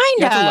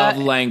of. It's a love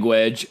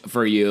language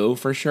for you,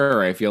 for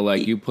sure. I feel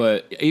like you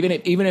put even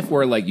if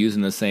we're like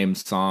using the same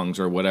songs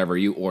or whatever,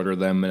 you order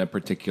them in a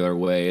particular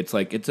way. It's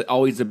like it's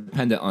always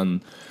dependent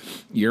on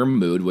your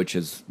mood, which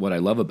is what I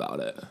love about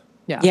it.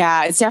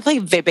 Yeah, it's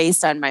definitely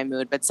based on my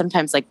mood, but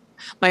sometimes like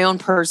my own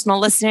personal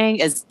listening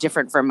is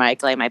different from my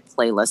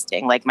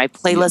playlisting. Like my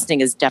playlisting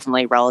is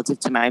definitely relative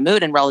to my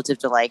mood and relative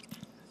to like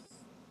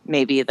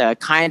maybe the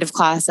kind of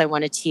class I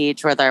want to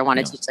teach, whether I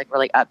want to teach like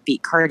really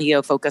upbeat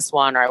cardio focused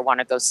one, or I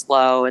want to go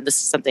slow. And this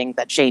is something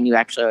that Shane, you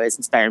actually always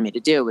inspired me to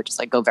do, which is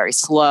like go very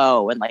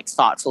slow and like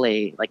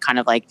thoughtfully, like kind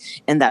of like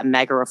in that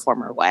mega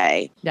reformer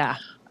way. Yeah.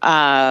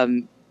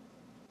 And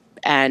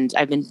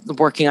I've been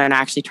working on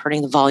actually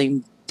turning the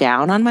volume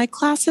down on my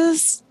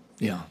classes.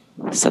 Yeah.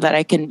 So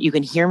that you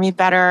can hear me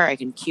better. I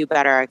can cue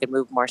better. I can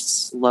move more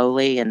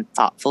slowly and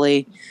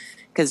thoughtfully.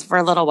 Because for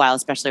a little while,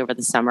 especially over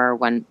the summer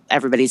when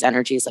everybody's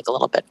energy is like a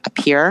little bit up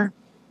here.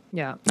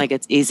 Yeah. Like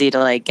it's easy to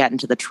like get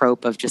into the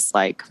trope of just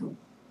like,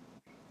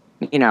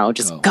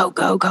 just go.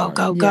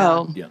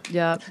 Yeah.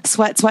 Yeah.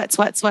 Sweat.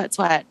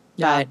 Yeah.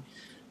 But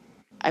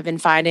I've been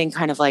finding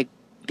kind of like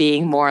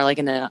being more like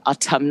in an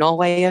autumnal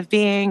way of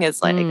being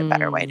is like a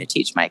better way to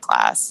teach my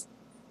class.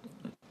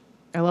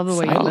 I love the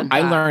way you put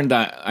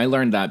that. I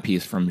learned that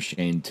piece from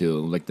Shane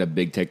too. Like the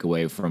big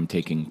takeaway from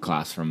taking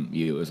class from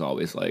you is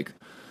always like,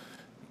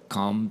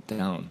 calm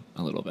down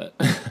a little bit.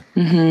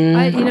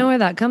 You know where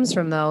that comes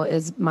from though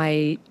is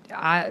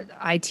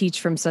I teach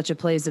from such a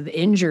place of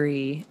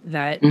injury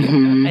that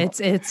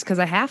it's because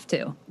I have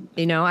to.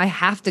 I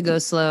have to go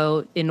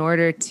slow in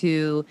order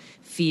to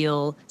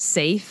feel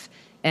safe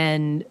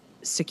and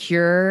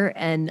secure,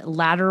 and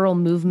lateral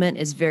movement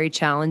is very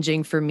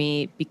challenging for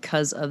me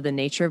because of the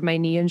nature of my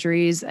knee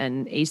injuries,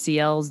 and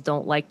ACLs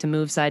don't like to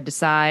move side to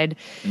side,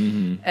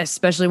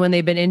 especially when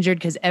they've been injured,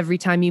 because every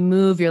time you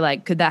move, you're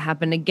like, could that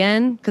happen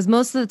again? Because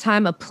most of the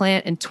time a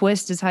plant and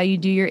twist is how you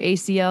do your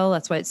ACL.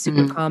 That's why it's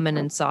super common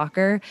in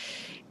soccer.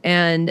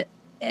 And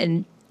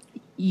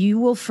you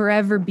will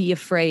forever be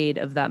afraid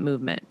of that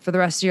movement for the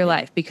rest of your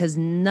life because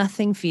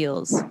nothing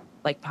feels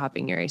like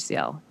popping your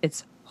ACL.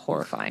 It's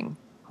horrifying.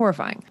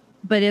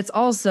 But it's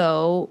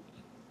also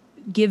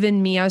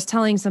given me, I was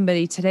telling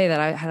somebody today that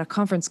I had a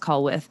conference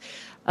call with,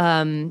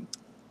 the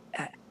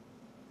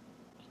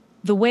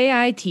way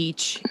I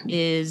teach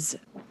is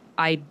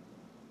I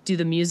do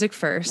the music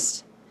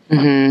first,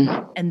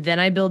 and then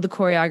I build the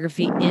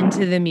choreography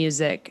into the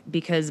music,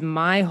 because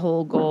my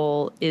whole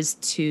goal is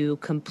to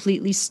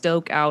completely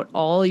stoke out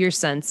all your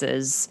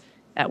senses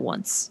at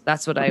once.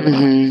 That's what I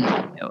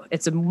would do.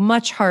 It's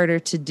much harder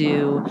to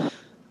do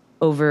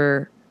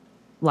over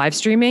live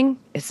streaming.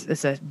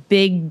 It's a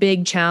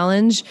big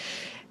challenge.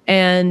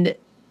 And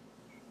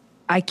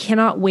I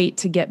cannot wait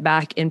to get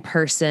back in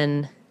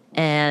person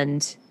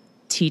and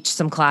teach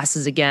some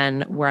classes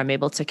again where I'm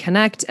able to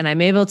connect and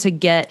I'm able to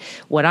get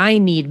what I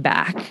need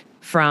back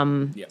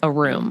from a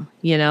room.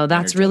 You know,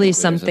 that's really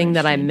something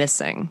that I'm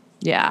missing.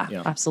 Yeah,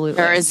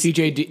 absolutely.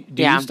 CJ,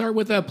 do you start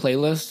with a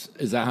playlist?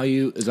 Is that how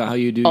you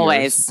do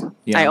always?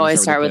 Yours? I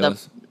always start with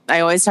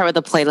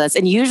a playlist.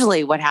 And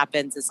usually what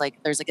happens is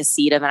like there's like a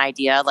seed of an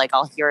idea. Like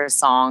I'll hear a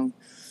song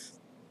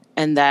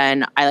and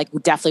then I like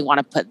definitely want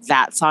to put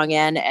that song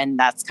in, and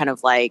that's kind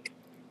of like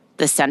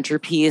the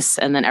centerpiece,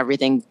 and then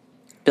everything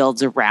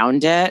builds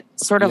around it.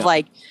 Sort of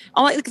like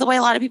the way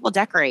a lot of people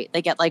decorate.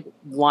 They get like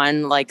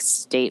one like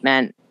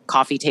statement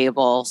coffee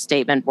table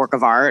statement work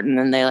of art, and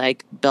then they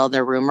like build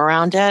their room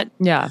around it.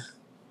 Yeah.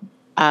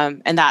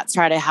 And that's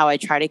how I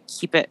try to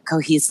keep it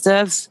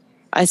cohesive,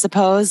 I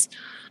suppose.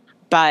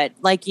 But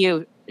like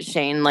you,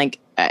 Shane, like,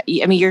 I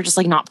mean, you're just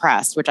like not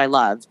pressed, which I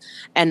love.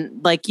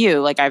 And like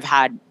you, like I've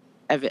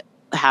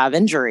have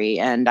injury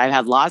and I've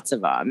had lots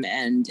of them,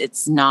 and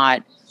it's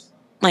not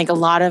like a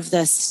lot of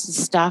this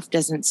stuff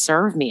doesn't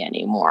serve me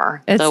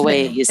anymore the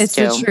way it used to. It's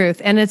the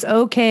truth. And it's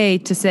okay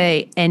to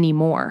say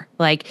anymore.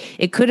 Like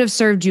it could have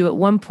served you at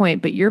one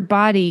point, but your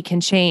body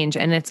can change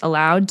and it's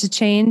allowed to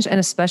change.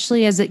 And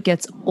especially as it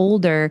gets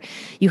older,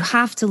 you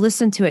have to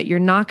listen to it. You're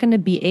not going to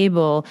be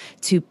able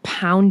to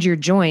pound your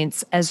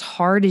joints as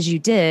hard as you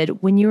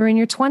did when you were in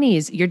your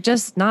 20s. You're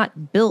just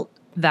not built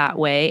that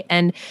way.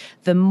 And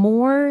the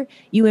more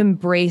you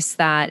embrace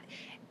that,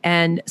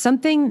 and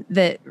something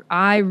that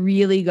I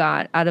really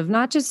got out of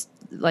not just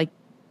like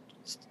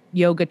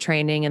yoga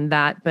training and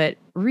that, but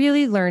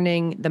really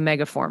learning the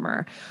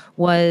megaformer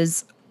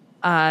was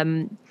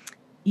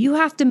you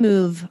have to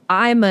move.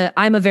 I'm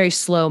a very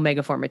slow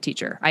megaformer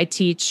teacher. I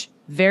teach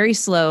very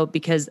slow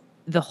because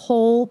the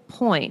whole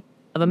point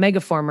of a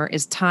megaformer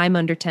is time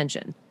under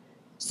tension.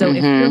 So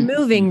if you're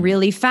moving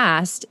really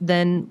fast,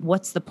 then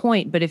what's the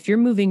point? But if you're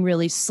moving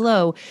really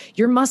slow,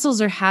 your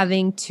muscles are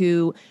having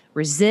to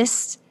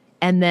resist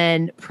and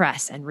then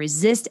press and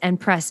resist and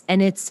press.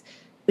 And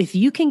if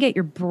you can get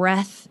your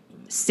breath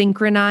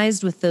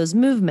synchronized with those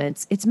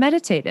movements, it's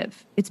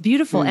meditative. It's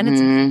beautiful. And it's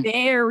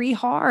very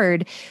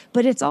hard,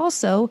 but it's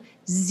also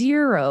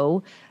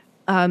zero.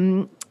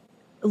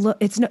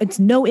 It's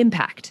no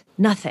impact,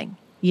 nothing,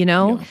 you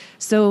know? Yeah.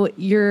 So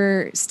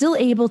you're still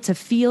able to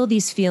feel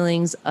these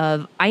feelings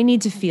of, I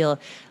need to feel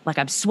like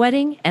I'm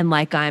sweating and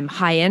like I'm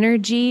high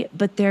energy,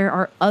 but there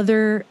are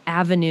other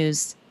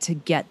avenues to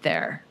get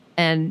there.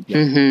 And,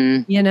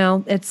 you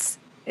know,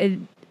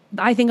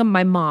 I think of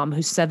my mom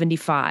who's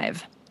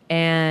 75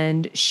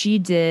 and she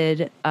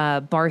did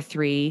bar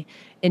 3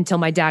 until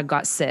my dad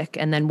got sick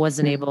and then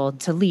wasn't able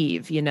to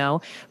leave, you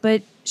know,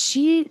 but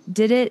she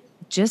did it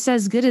just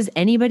as good as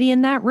anybody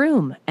in that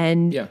room.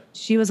 And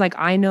she was like,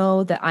 I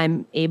know that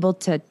I'm able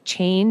to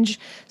change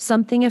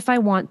something if I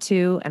want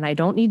to, and I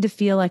don't need to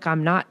feel like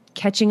I'm not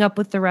catching up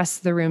with the rest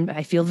of the room.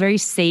 I feel very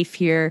safe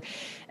here.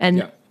 And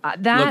look,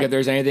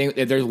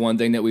 if there's one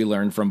thing that we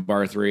learned from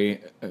bar 3,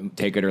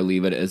 take it or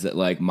leave it, is that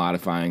like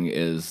modifying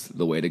is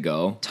the way to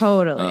go.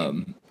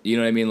 Totally. You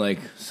know what I mean? Like,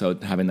 so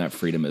having that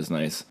freedom is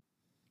nice.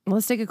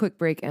 Let's take a quick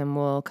break and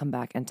we'll come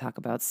back and talk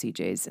about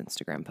CJ's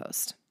Instagram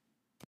post.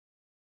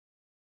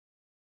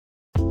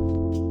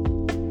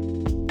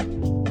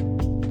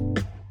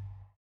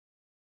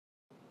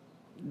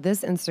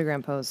 This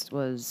Instagram post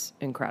was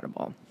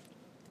incredible.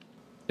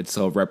 It's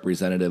so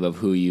representative of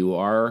who you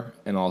are,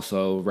 and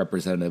also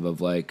representative of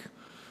like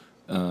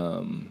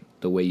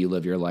the way you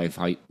live your life,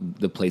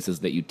 the places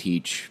that you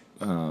teach,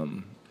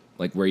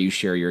 like where you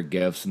share your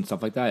gifts and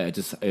stuff like that.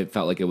 It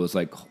felt like it was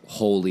like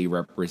wholly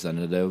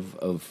representative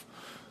of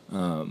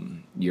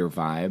your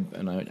vibe,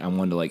 and I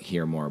wanted to like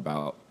hear more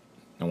about.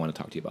 I want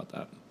to talk to you about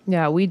that.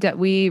 Yeah,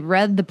 we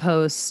read the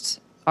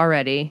post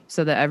already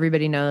so that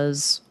everybody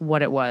knows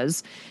what it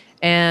was,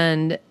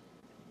 and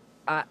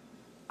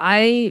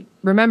I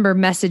remember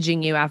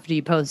messaging you after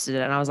you posted it,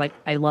 and I was like,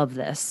 I love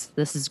this.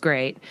 This is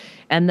great.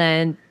 And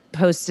then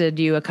DM'd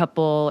you a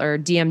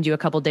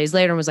couple days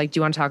later and was like, do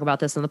you want to talk about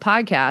this on the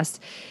podcast?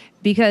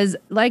 Because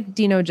like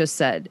Dino just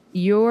said,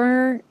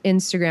 your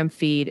Instagram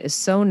feed is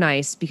so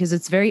nice because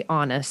it's very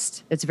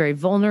honest. It's very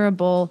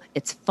vulnerable.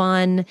 It's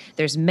fun.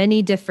 There's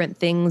many different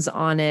things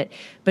on it,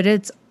 but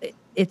it's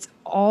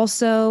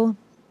also,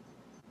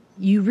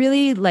 you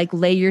really like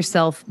lay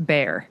yourself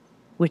bare,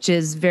 which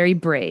is very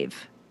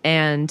brave.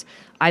 And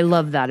I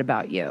love that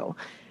about you.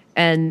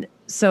 And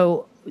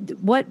so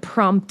what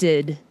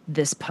prompted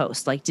this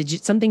post? Like, did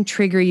something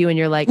trigger you and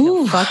you're like,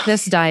 no, fuck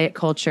this diet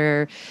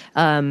culture?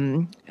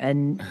 And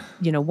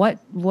you know,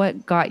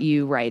 what got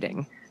you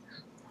writing?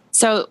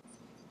 So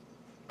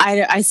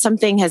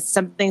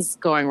something's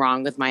going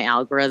wrong with my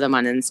algorithm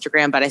on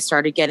Instagram, but I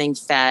started getting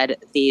fed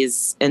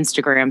these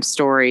Instagram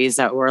stories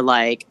that were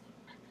like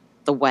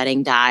the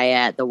wedding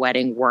diet, the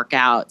wedding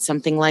workout,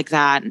 something like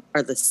that,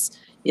 or this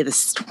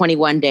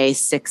 21-day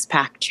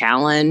 6-pack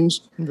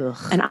challenge. Ugh.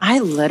 And I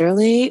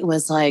literally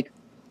was like,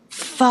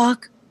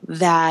 fuck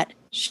that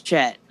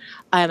shit.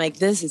 I'm like,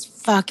 this is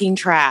fucking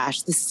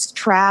trash. This is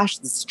trash.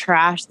 This is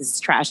trash. This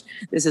is trash.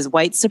 This is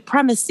white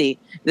supremacy.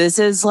 This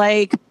is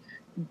like,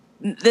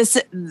 this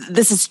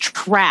is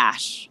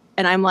trash.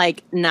 And I'm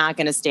like, not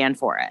going to stand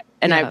for it.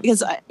 And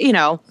because, you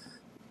know,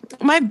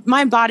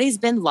 My body's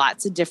been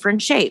lots of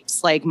different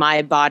shapes. Like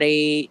my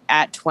body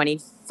at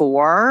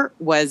 24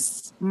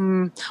 was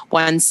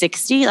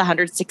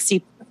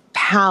 160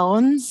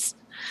 pounds.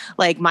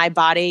 Like my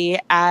body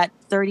at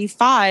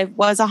 35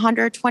 was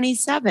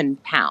 127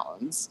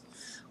 pounds.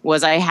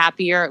 Was I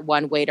happier at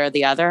one weight or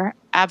the other?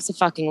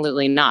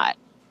 Absolutely not.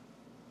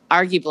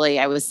 Arguably,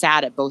 I was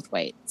sad at both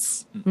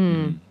weights.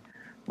 Mm.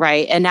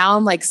 Right. And now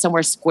I'm like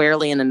somewhere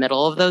squarely in the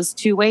middle of those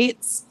two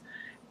weights.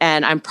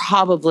 And I'm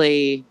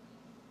probably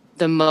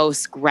the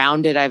most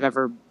grounded I've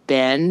ever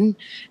been.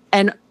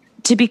 And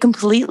to be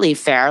completely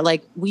fair,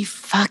 like we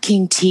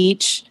fucking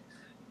teach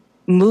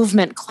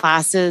movement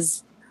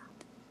classes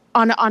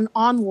on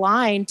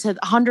online to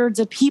hundreds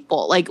of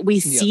people. Like we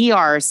see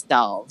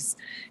ourselves.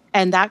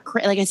 And that,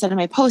 like I said in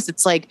my post,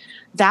 it's like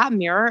that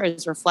mirror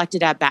is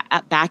reflected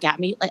back at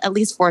me like at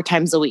least 4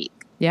 times a week.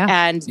 Yeah.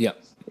 And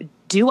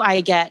do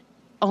I get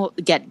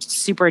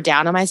super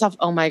down on myself?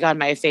 Oh my God,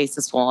 my face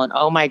is swollen.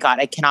 Oh my God,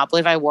 I cannot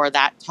believe I wore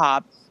that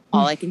top.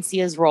 All I can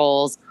see is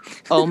rolls.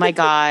 Oh my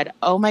God.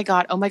 Oh my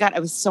God. Oh my God. I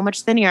was so much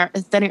skinnier.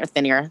 Thinner is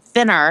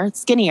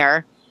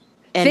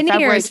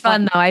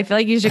fun though. I feel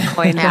like you should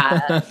coin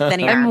that.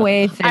 Thinner. I'm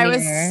way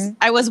thinner.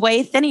 I was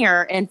way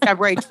thinner in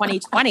February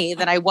 2020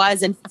 than I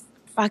was in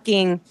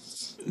fucking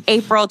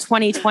April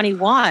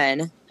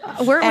 2021.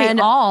 Weren't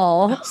we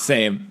all?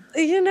 Same.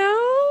 You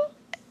know?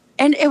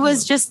 And it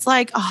was just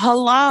like,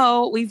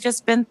 hello, we've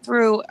just been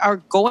through or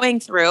going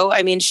through.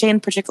 I mean, Shane,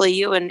 particularly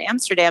you in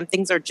Amsterdam,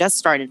 things are just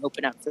starting to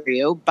open up for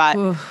you,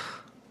 but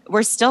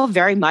we're still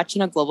very much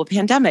in a global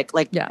pandemic.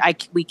 Like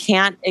we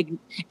can't, and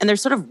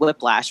there's sort of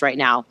whiplash right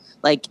now.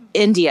 Like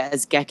India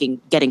is getting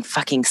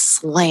fucking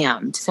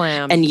slammed.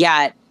 And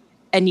yet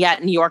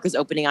New York is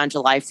opening on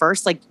July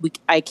 1st. Like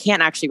I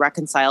can't actually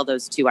reconcile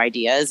those two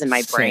ideas in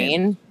my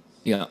brain.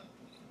 Yeah.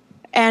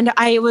 And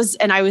I was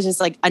just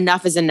like,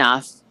 enough is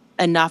enough.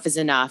 Enough is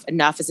enough.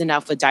 Enough is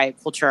enough with diet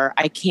culture.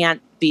 I can't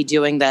be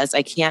doing this.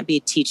 I can't be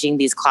teaching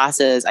these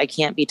classes. I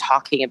can't be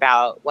talking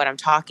about what I'm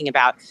talking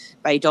about if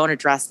I don't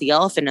address the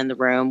elephant in the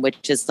room,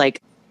 which is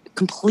like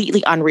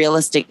completely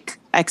unrealistic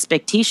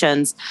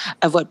expectations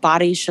of what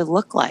bodies should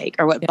look like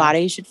or what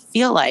bodies should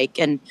feel like.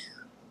 And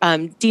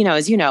Dino,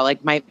 as you know,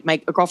 like my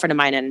a girlfriend of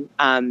mine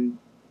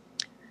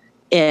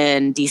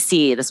in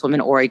DC, this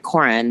woman, Ori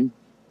Corin,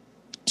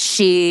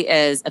 she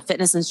is a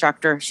fitness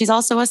instructor. She's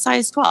also a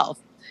size 12.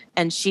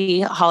 And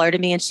she hollered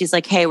at me and she's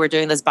like, hey, we're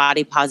doing this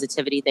body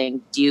positivity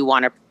thing. Do you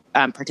want to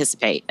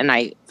participate? And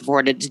I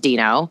forwarded to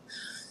Dino.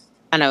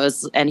 And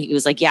he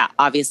was like, yeah,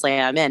 obviously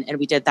I'm in. And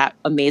we did that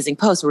amazing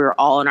post. We were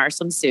all in our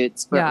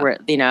swimsuits. We're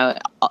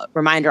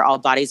reminder, all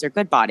bodies are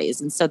good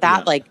bodies. And so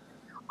that like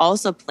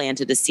also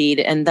planted a seed.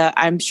 And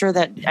I'm sure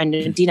that,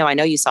 and Dino, I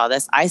know you saw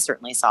this. I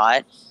certainly saw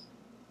it.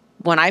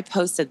 When I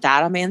posted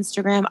that on my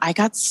Instagram, I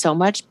got so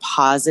much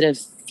positive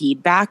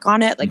feedback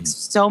on it. Like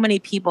so many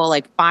people,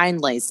 like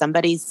finally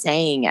somebody's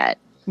saying it.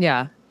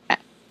 Yeah.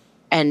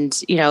 And,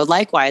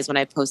 likewise, when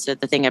I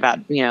posted the thing about,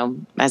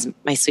 as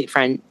my sweet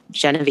friend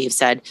Genevieve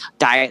said,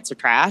 diets are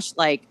trash,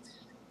 like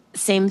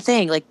same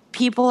thing. Like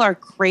people are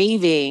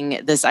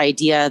craving this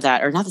idea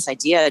that, or not this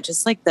idea,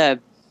 just like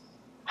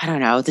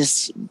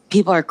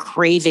people are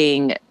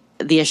craving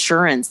the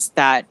assurance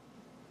that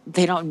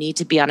they don't need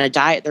to be on a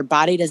diet. Their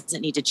body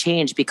doesn't need to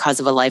change because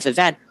of a life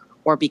event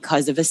or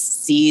because of a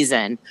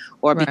season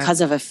or because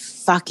of a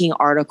fucking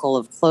article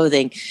of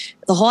clothing.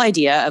 The whole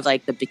idea of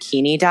like the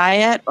bikini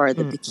diet or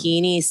the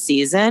bikini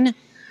season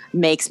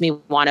makes me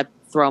want to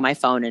throw my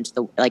phone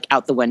into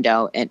out the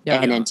window and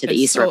into the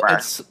East River.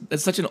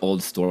 It's such an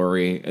old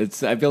story.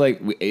 I feel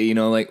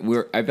like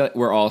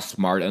we're all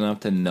smart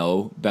enough to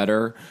know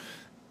better.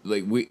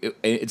 Like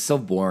it's so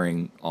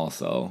boring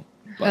also.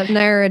 But the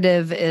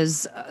narrative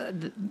is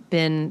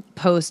been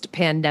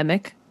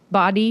post-pandemic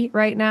body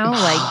right now.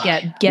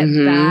 Like get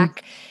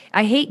back.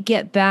 I hate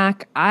get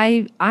back.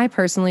 I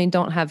personally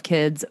don't have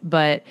kids,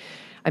 but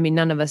I mean,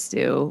 none of us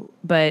do.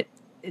 But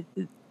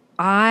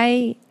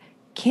I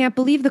can't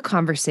believe the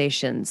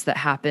conversations that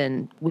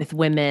happen with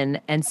women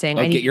and saying,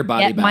 I need to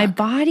get my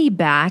body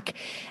back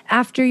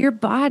after your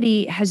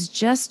body has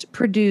just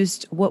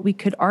produced what we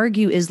could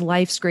argue is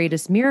life's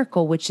greatest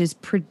miracle, which is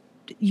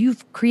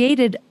you've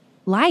created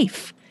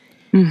life.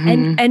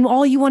 And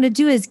all you want to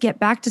do is get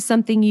back to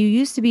something you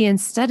used to be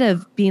instead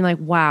of being like,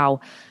 wow,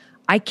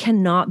 I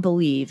cannot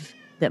believe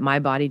that my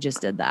body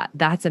just did that.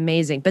 That's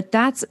amazing. But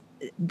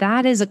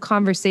that is a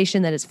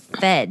conversation that is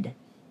fed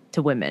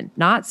to women,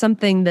 not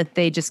something that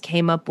they just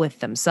came up with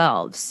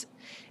themselves.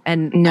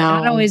 And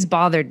that always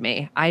bothered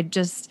me. I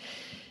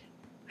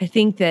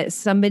think that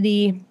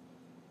somebody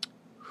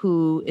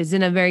who is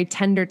in a very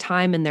tender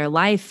time in their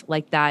life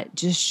like that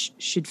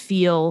just should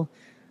feel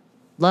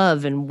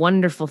love and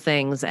wonderful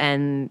things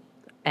and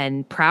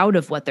proud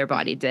of what their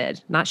body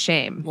did, not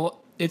shame.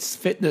 Well, it's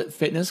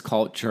fitness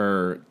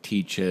culture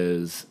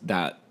teaches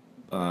that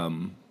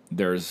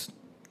there's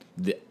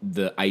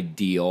the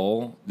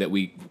ideal that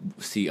we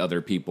see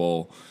other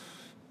people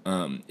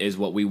is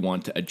what we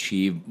want to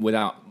achieve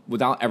without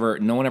ever.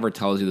 No one ever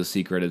tells you the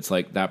secret. It's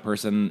like that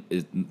person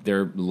is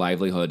their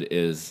livelihood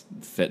is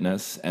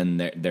fitness, and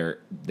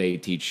they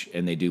teach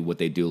and they do what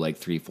they do like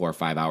 3, 4,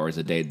 5 hours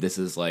a day. This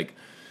is like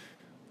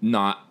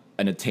not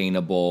an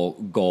attainable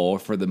goal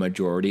for the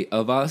majority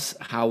of us.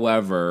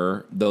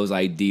 However, those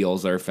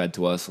ideals are fed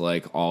to us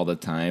like all the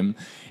time,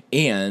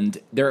 and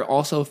they're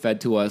also fed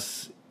to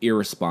us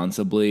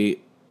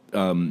irresponsibly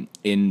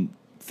in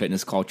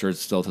fitness culture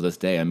still to this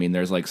day. I mean,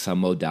 there's like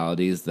some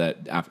modalities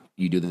that after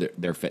you do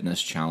their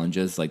fitness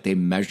challenges, like they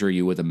measure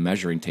you with a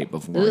measuring tape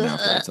before and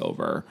after it's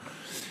over.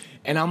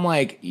 And I'm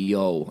like,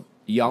 yo,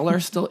 y'all are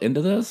still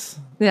into this?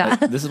 Yeah.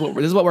 Like, this is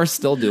what we're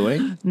still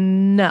doing?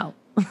 No.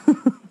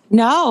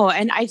 No,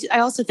 and I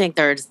also think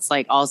there's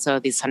like also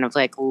these kind of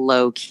like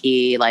low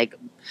key, like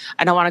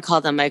I don't want to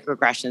call them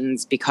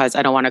microaggressions because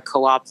I don't want to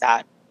co-opt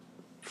that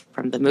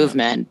from the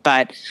movement,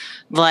 but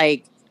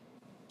like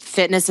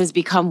fitness has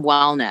become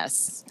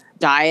wellness.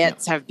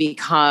 Diets have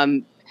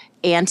become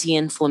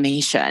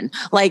anti-inflammation.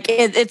 Like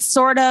it's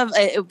sort of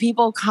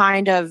people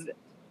kind of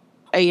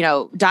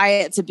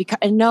diets have become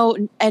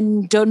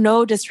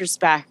no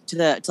disrespect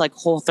to like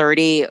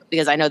Whole30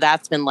 because I know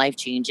that's been life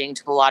changing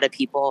to a lot of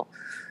people.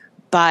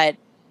 But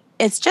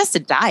it's just a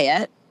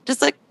diet.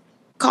 Just like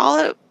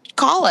call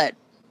it.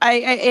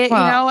 And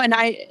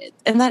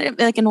that it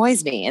like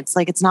annoys me. It's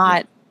like it's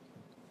not.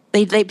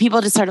 They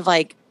people just sort of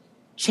like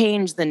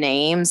change the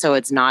name so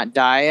it's not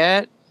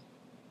diet.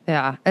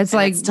 Yeah, it's And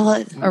like it's still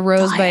a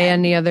rose diet. by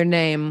any other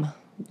name.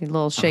 A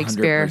little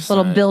Shakespeare, 100%.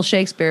 little Bill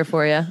Shakespeare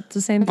for you. It's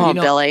the same thing. Oh,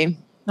 Billy.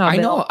 Oh,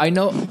 Bill.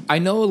 I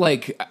know.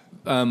 Like,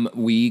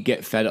 we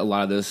get fed a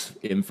lot of this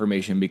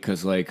information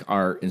because, like,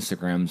 our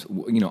Instagrams,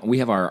 we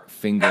have our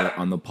finger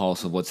on the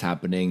pulse of what's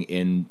happening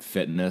in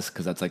fitness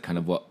because that's like kind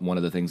of one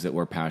of the things that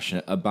we're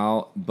passionate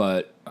about.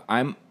 But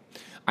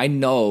I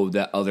know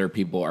that other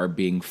people are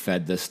being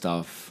fed this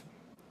stuff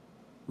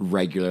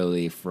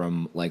regularly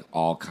from like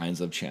all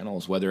kinds of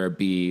channels, whether it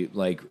be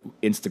like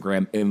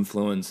Instagram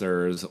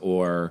influencers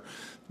or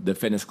the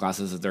fitness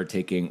classes that they're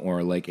taking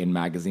or like in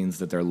magazines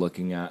that they're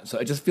looking at. So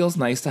it just feels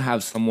nice to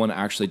have someone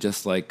actually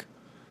just like,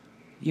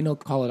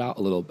 call it out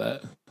a little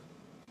bit.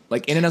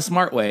 Like in a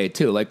smart way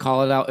too. Like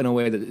call it out in a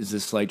way that is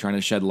just like trying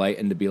to shed light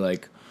and to be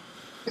like,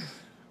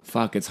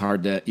 fuck, it's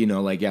hard to,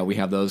 we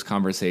have those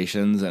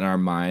conversations in our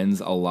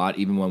minds a lot,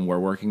 even when we're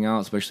working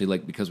out, especially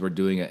like because we're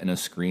doing it in a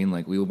screen.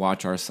 Like we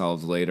watch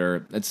ourselves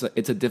later. It's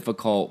a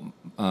difficult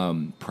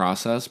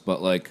process,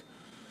 but like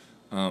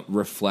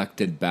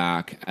reflected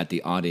back at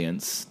the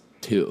audience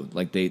too.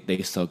 Like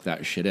they soak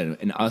that shit in,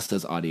 and us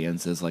as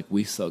audiences, like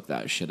we soak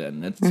that shit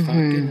in. It's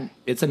fucking,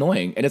 it's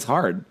annoying and it's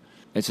hard.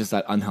 It's just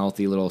that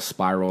unhealthy little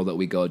spiral that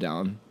we go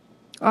down.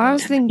 I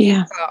was thinking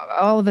about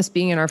all of us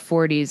being in our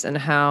 40s and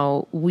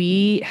how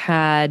we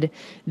had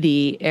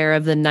the era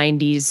of the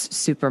 90s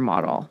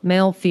supermodel,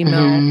 male,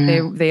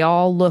 female. They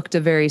all looked a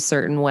very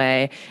certain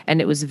way, and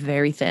it was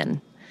very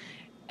thin.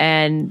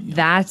 And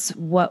that's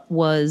what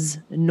was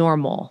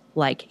normal,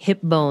 like hip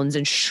bones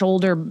and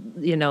shoulder,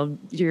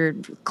 your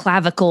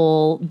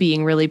clavicle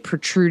being really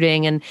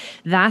protruding. And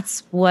that's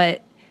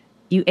what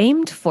you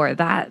aimed for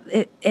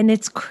and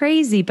it's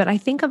crazy, but I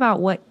think about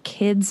what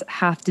kids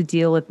have to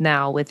deal with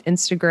now with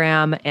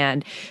Instagram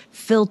and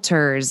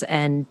filters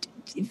and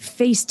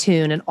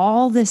Facetune and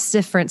all this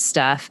different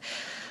stuff.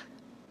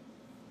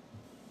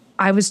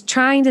 I was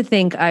trying to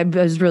think, I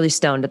was really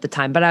stoned at the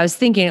time, but I was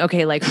thinking,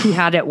 okay, like who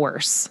had it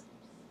worse?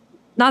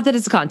 Not that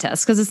it's a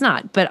contest, because it's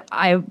not, but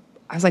I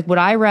was like, would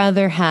I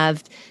rather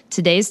have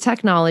today's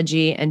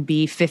technology and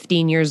be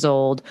 15 years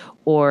old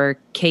or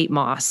Kate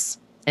Moss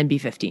and be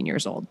 15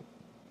 years old?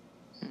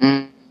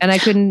 And I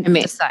couldn't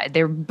decide.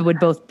 They would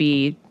both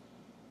be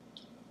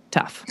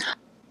tough.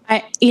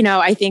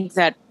 I think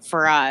that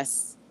for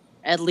us,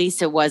 at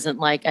least it wasn't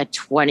like a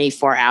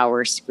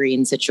 24-hour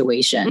screen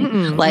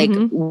situation.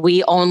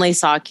 We only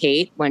saw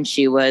Kate when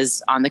she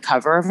was on the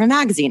cover of a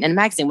magazine. And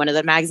when did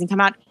the magazine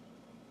come out?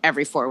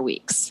 Every 4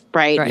 weeks,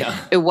 right?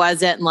 Yeah. It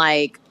wasn't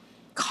like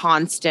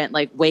constant,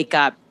 like wake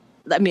up.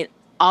 I mean,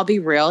 I'll be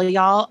real,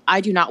 y'all.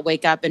 I do not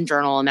wake up and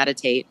journal and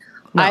meditate.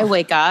 No. I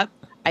wake up,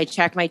 I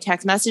check my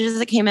text messages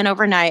that came in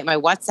overnight, my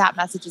WhatsApp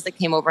messages that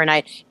came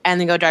overnight,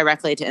 and then go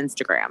directly to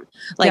Instagram.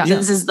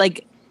 This is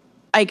like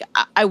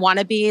I want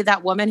to be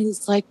that woman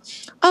who's like,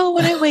 oh,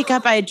 when I wake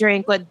up, I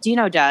drink what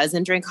Dino does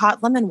and drink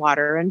hot lemon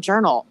water and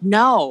journal.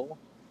 No,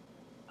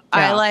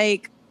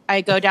 I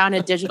go down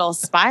a digital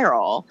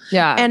spiral.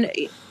 Yeah. And,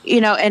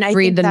 and I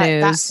read think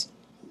the news.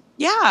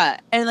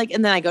 And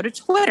then I go to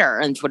Twitter,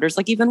 and Twitter's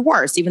like even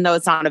worse, even though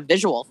it's not a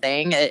visual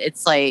thing.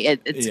 It's like,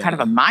 it's kind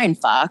of a mind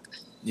fuck.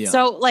 Yeah.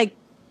 So like,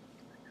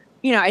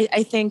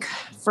 I think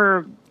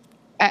for,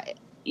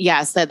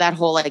 yes, that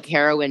whole like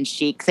heroin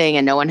chic thing,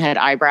 and no one had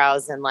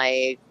eyebrows, and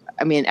like,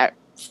 I mean,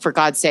 for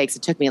God's sakes,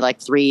 it took me like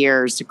 3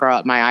 years to grow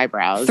up my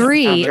eyebrows.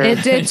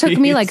 It took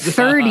me like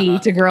 30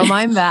 to grow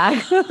mine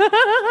back.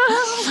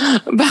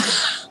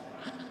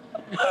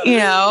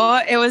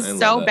 It was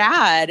so it.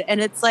 bad.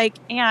 And it's like,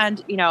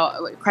 and,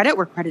 credit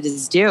where credit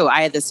is due.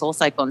 I had the Soul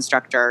Cycle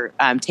instructor,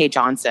 Tay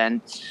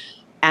Johnson,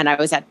 and I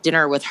was at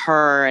dinner with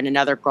her and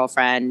another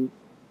girlfriend,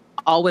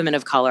 all women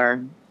of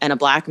color and a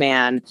Black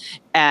man.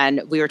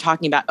 And we were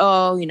talking about,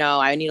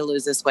 I need to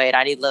lose this weight.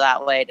 I need to lose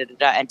that weight. Da, da,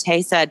 da. And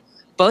Tay said,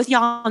 both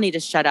y'all need to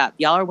shut up.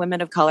 Y'all are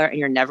women of color and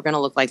you're never going to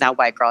look like that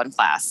white girl in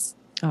class.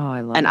 Oh,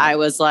 I love it. And I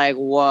was like,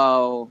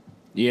 whoa.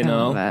 I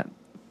love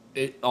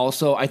it.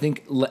 Also, I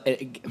think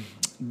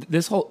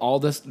this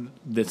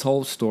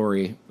whole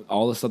story,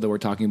 all the stuff that we're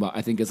talking about,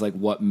 I think is like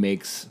what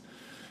makes,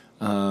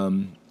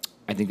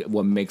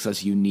 what makes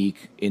us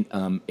unique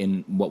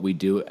in what we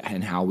do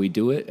and how we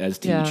do it as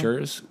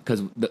teachers,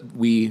 because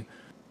we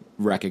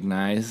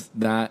recognize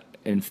that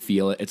and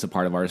feel it. It's a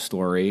part of our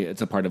story.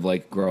 It's a part of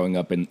like growing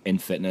up in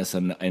fitness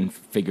and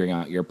figuring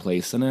out your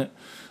place in it.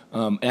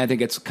 And I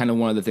think it's kind of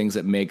one of the things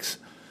that makes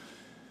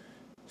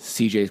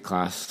CJ's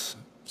class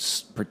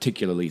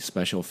particularly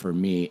special for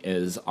me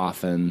is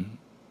often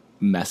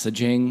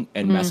messaging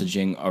and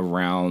messaging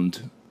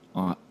around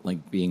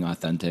like being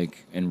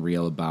authentic and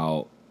real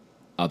about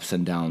ups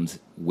and downs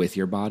with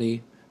your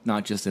body,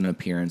 not just in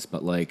appearance,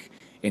 but like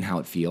in how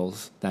it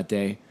feels that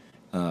day.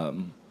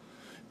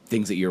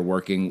 Things that you're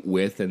working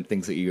with and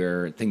things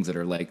that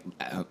are like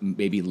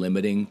maybe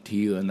limiting to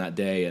you in that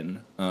day.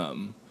 And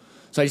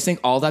so I just think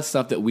all that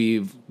stuff that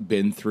we've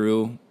been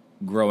through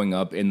growing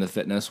up in the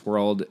fitness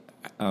world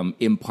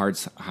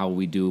imparts how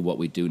we do what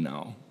we do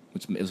now,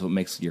 which is what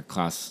makes your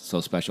class so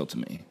special to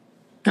me.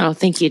 Oh,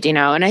 thank you,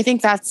 Dino. And I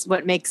think that's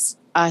what makes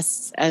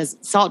us as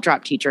salt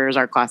drop teachers,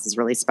 our class is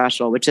really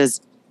special, which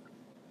is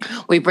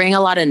we bring a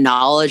lot of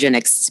knowledge and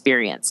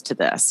experience to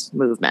this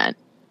movement,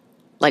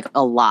 like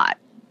a lot.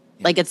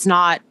 Yeah. Like it's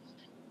not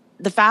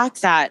the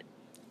fact that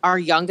our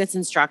youngest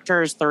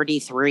instructor is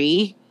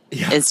 33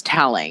 is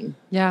telling.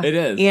 Yeah, it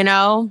is.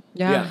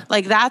 Yeah.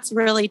 Like that's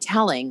really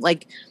telling.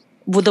 Like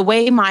with the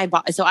way my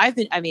body. So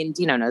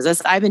Dino knows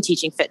this. I've been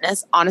teaching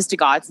fitness, honest to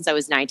God, since I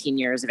was 19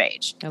 years of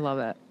age. I love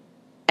it.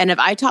 And if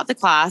I taught the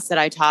class that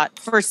I taught,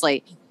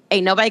 firstly,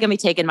 ain't nobody gonna be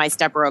taking my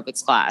step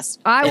aerobics class.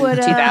 I would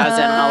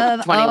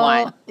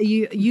 2021.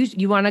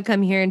 You want to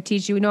come here and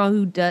teach? You know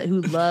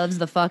who loves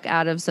the fuck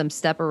out of some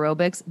step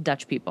aerobics?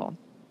 Dutch people.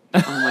 Oh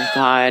my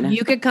God.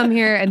 You could come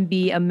here and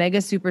be a mega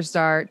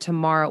superstar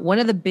tomorrow. One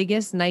of the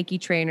biggest Nike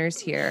trainers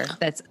here.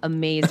 That's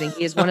amazing.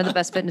 He is one of the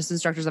best fitness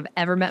instructors I've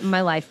ever met in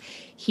my life.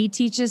 He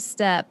teaches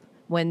step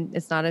when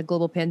it's not a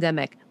global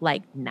pandemic,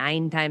 like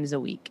 9 times a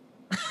week.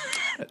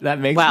 That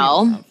makes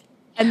me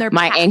and they're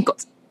my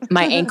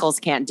ankles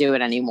can't do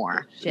it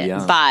anymore. Shit.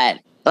 Yeah.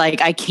 But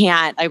like I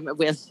can't.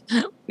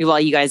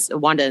 You guys,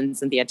 Wanda and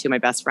Cynthia, two of my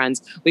best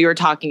friends, we were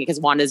talking because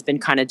Wanda's been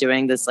kind of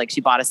doing this, like she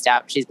bought a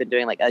step. She's been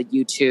doing like a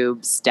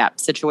YouTube step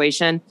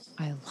situation.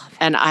 I love it.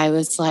 And I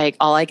was like,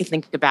 all I could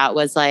think about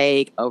was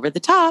like over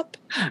the top,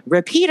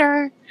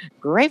 repeater,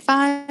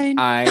 grapevine.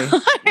 I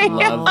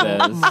love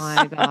this. Oh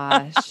my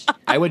gosh.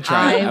 I would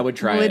try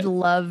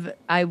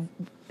it.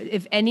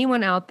 If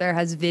anyone out there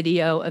has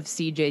video of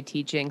CJ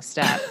teaching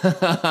step,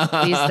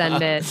 please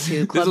send it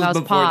to Clubhouse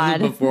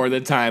Pod. This is before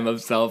the time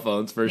of cell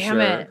phones, for Damn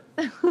sure.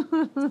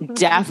 It.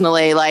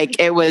 Definitely.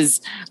 Like it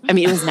was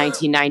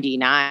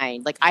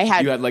 1999. Like you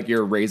had like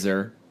your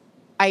razor.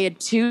 I had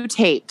 2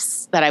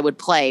 tapes that I would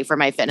play for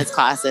my fitness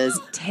classes.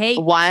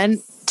 Tapes.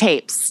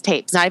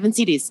 Tapes, not even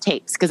CDs,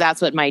 tapes, because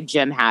that's what my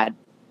gym had.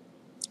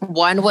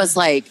 One was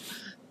like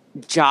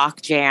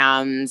Jock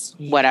Jams,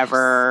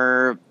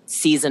 whatever,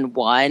 season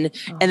 1.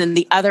 And then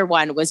the other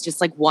one was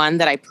just like one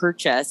that I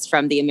purchased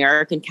from the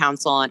American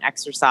Council on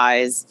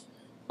Exercise,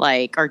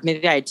 like, or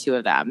maybe I had 2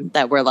 of them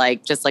that were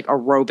like, just like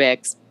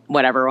aerobics,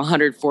 whatever,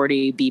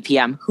 140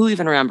 BPM. Who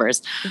even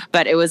remembers?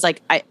 But it was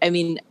like,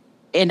 we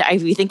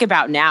think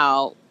about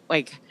now,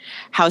 like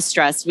how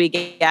stressed we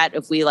get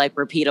if we like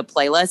repeat a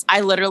playlist.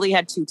 I literally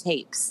had 2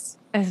 tapes.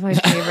 That's my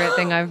favorite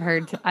thing I've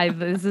heard.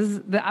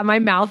 My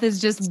mouth is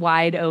just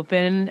wide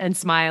open and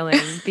smiling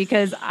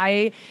because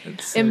I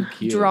am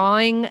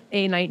drawing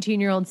a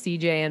 19-year-old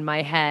CJ in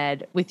my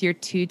head with your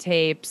 2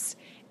 tapes.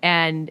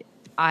 And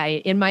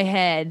in my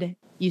head,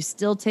 you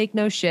still take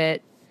no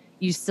shit.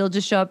 You still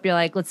just show up. You're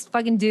like, let's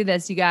fucking do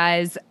this, you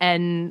guys.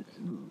 And,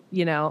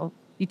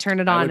 you turn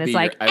it on. It's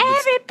like,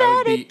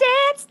 everybody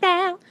dance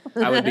now.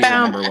 I would be the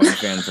number 1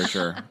 fan for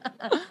sure.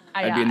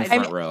 I'd be in the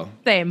front row.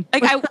 Same.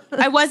 Like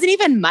I wasn't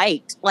even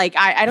mic'd. Like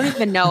I don't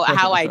even know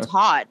how I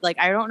taught. Like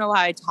I don't know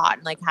how I taught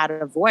and like had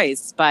a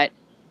voice, but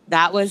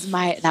that was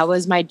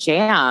my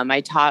jam.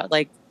 I taught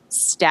like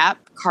step,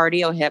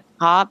 cardio, hip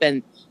hop,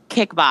 and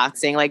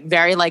kickboxing, like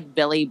very like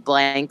Billy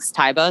Blank's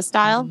Tybo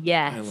style.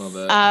 Yes. I love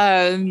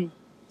it.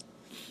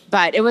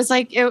 But it was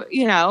like it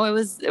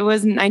was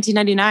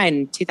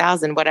 1999,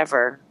 2000,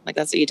 whatever. Like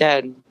that's what you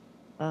did.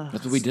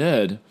 That's what we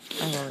did.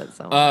 I love it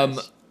so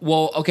much.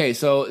 Well, okay,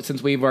 so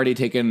since we've already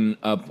taken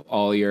up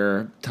all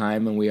your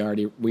time and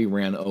we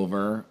ran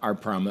over our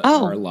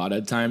our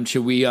allotted time,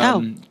 should we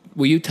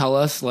will you tell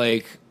us,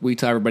 like, we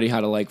tell everybody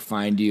how to like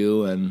find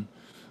you and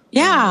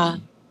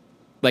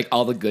like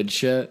all the good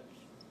shit?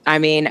 I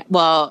mean,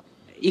 well,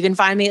 You can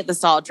find me at the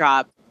Salt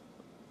Drop.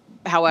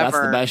 However,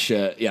 that's the best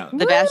shit. Yeah,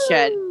 the best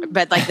shit.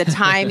 But like the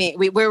timing,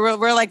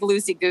 we're like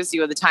loosey goosey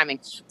with the timing.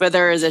 But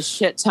there is a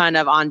shit ton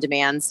of on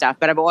demand stuff.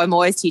 But I'm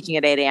always teaching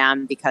at 8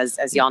 a.m. because,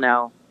 as y'all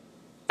know,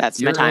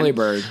 that's you're my time. Early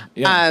bird.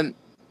 Yeah.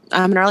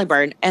 I'm an early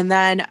bird. And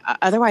then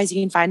otherwise,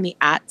 you can find me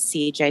at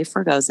CJ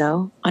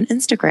Frogozo on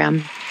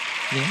Instagram.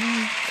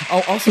 Yeah.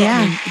 Oh, also,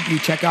 I mean, you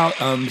check out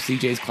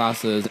CJ's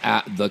classes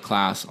at the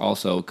class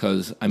also,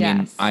 because I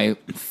mean, I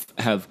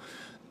have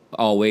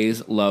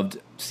always loved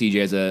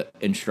CJ as an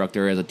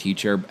instructor, as a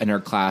teacher, and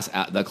her class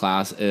at the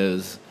class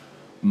is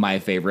my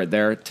favorite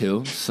there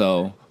too.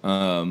 So,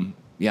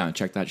 yeah,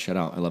 check that shit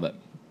out. I love it.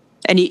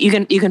 And you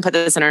can put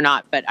this in or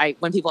not, but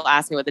when people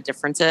ask me what the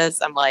difference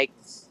is, I'm like,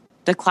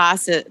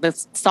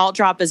 the Salt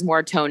Drop is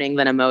more toning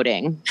than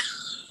emoting.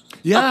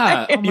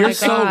 Yeah, you're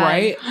so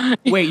right.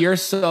 Wait, you're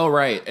so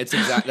right.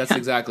 That's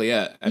exactly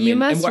it. I mean,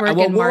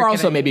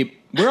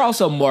 we're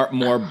also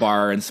more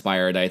bar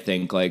inspired. I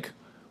think like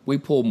we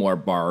pull more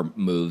bar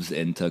moves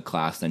into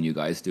class than you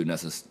guys do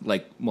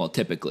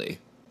typically.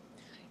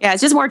 Yeah,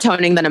 it's just more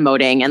toning than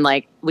emoting, and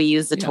like we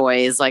use the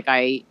toys. Like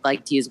I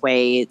like to use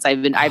weights.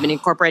 I've been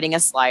incorporating a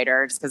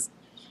slider just because.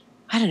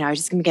 I don't know. I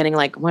just been getting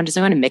like, I want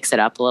to mix it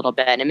up a little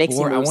bit, and it makes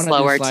you move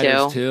slower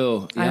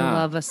too. Yeah. I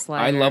love a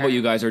slider. I love what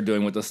you guys are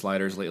doing with the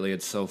sliders lately.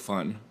 It's so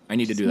fun. I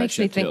need to do that shit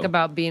too. Makes me think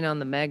about being on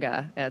the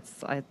Mega.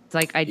 It's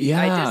like I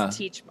just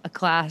teach a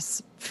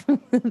class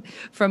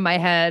from my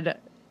head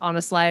on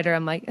a slider.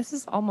 I'm like, this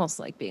is almost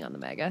like being on the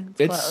Mega.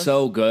 It's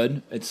so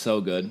good. It's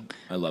so good.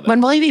 I love it. When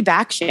will you be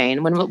back,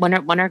 Shane? When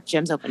are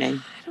gyms opening?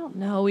 I don't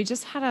know. We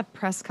just had a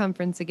press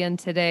conference again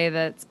today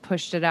that's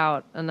pushed it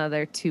out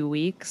another 2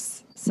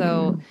 weeks.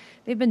 So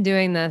they've been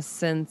doing this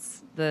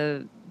since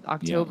the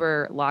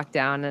October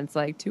lockdown, and it's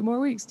like 2 more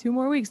weeks.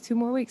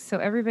 So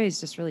everybody's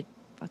just really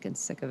fucking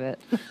sick of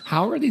it.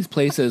 How are these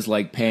places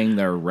like paying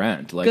their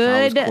rent? Like, how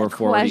is Core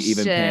 40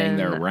 even paying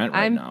their rent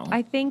right now?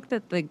 I think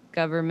that the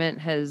government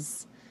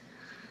has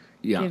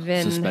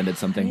suspended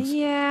some things.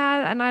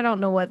 Yeah, and I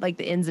don't know what like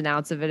the ins and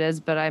outs of it is,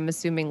 but I'm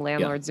assuming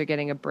landlords are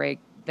getting a break.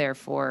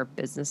 Therefore,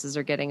 businesses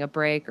are getting a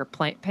break or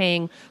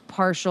paying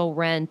partial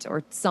rent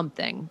or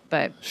something.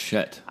 But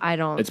shit, I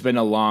don't. It's been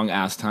a long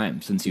ass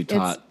time since you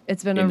taught.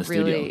 It's been in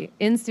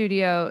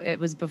studio. It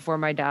was before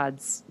my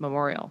dad's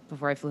memorial,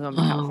 before I flew home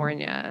to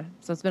California.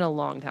 So it's been a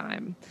long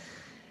time,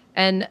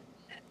 and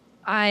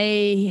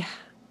I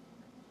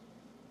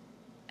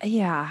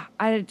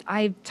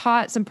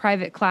taught some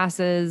private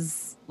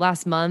classes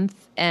last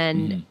month,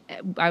 and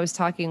I was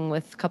talking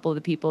with a couple of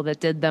the people that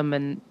did them,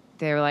 and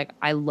they were like,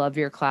 I love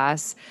your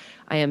class.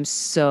 I am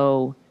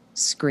so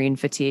screen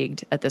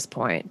fatigued at this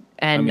point.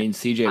 And I mean,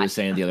 CJ was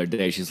saying the other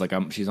day, she's like,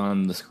 she's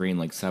on the screen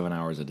like 7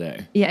 hours a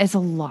day. Yeah, it's a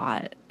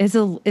lot. It's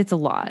a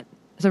lot.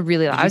 It's a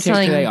really lot. Did you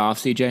take today off,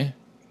 CJ?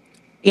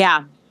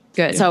 Yeah.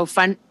 Good. So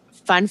fun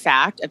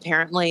fact,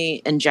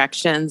 apparently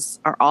injections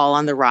are all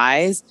on the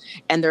rise,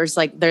 and there's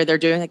like, they're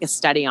doing like a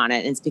study on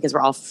it. And it's because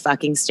we're all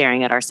fucking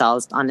staring at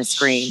ourselves on the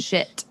screen.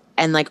 Shit.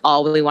 And like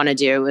all we want to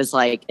do is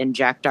like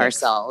inject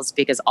ourselves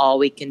because all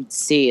we can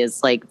see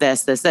is like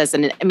this.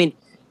 And I mean,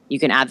 you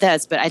can add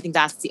this, but I think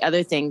that's the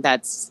other thing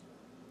that's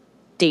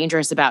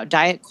dangerous about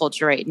diet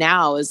culture right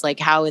now is like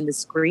how in the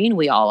screen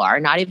we all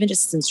are, not even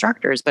just as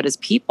instructors, but as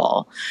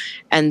people.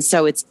 And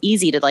so it's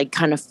easy to like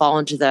kind of fall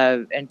into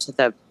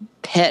the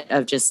pit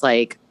of just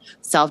like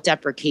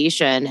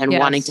self-deprecation and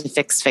wanting to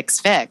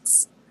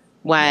fix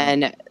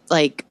when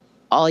like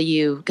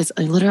because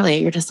literally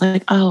you're just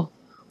like,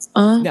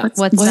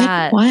 what's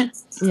that? What?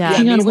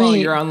 Yeah. Meanwhile,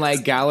 you're on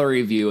like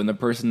gallery view, and the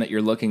person that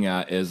you're looking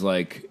at is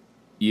like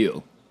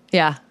you.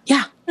 Yeah.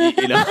 Yeah.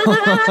 You know?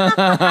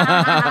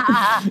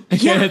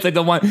 It's like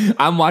the one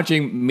I'm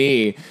watching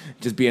me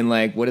just being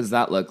like, what does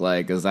that look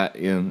like? Is that,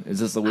 is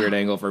this a weird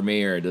angle for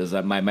me, or does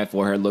that my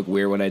forehead look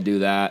weird when I do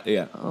that?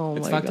 Yeah. Oh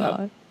it's my God.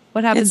 Up.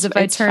 What happens if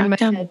I turn my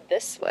head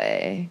this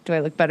way? Do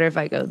I look better if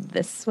I go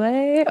this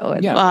way?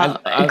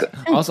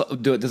 Also,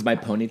 does my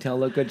ponytail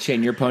look good?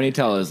 Shane, your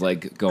ponytail is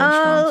like going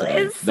strong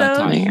today. It's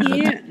so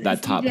cute.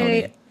 That top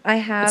pony. I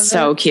have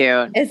so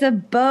cute. It's a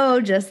bow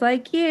just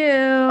like you.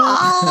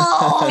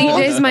 Oh.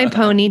 CJ's my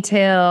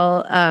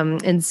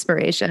ponytail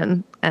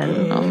inspiration. And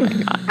oh my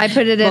God. I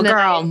put it in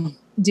and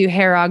do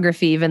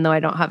hairography even though I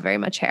don't have very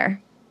much hair.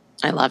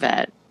 I love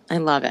it. I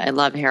love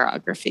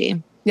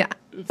hairography. Yeah.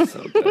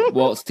 So good.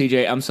 Well,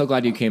 CJ, I'm so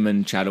glad you came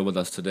and chatted with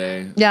us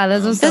today. Yeah,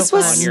 this was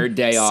fun. On your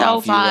day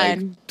off, you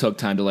like took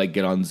time to like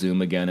get on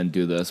Zoom again and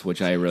do this,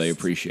 which I really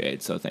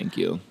appreciate. So thank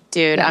you.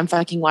 Dude, I'm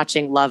fucking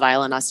watching Love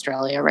Island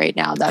Australia right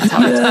now. That's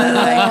how it's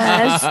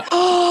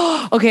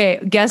yes.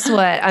 Okay, guess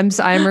what?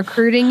 I'm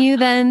recruiting you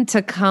then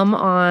to come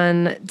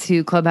on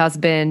to Clubhouse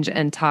Binge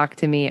and talk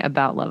to me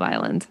about Love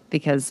Island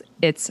because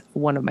it's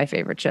one of my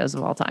favorite shows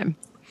of all time.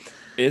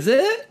 Is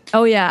it?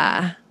 Oh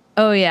yeah.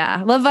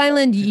 Love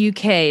Island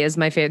UK is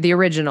my favorite. The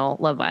original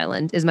Love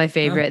Island is my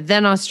favorite.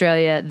 Then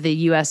Australia. The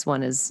US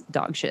one is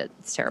dog shit.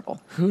 It's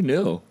terrible. Who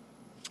knew?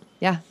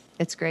 Yeah,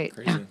 it's great.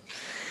 Crazy. Yeah.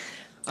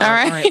 All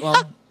right.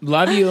 Well,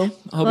 love you.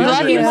 Hope you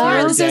love you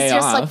more. This is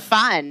just like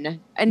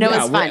fun. I know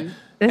it's fun.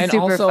 It's And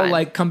super also, fun.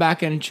 like, come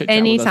back and chit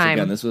chat with us Anytime.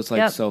 again. This was, like,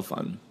 Yep. so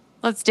fun.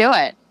 Let's do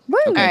it. Woo.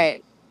 All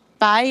right.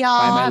 Bye,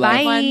 y'all.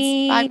 Bye, my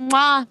love.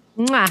 Bye.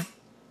 Mwah. Mwah.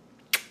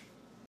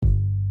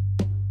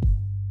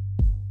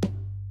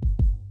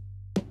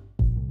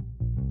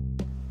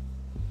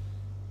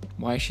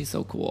 Why is she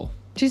so cool?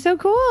 She's so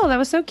cool. That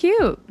was so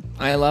cute.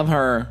 I love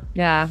her.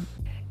 Yeah.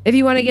 If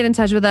you want to get in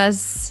touch with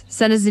us,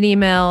 send us an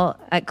email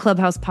at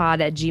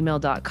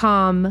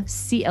clubhousepod@gmail.com.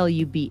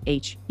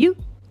 CLUBHUIS.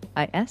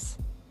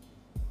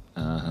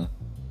 Uh-huh.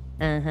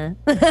 Uh-huh.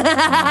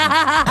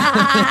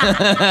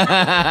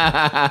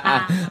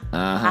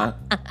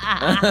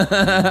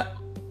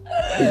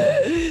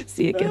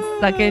 See, it gets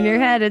stuck in your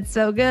head. It's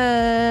so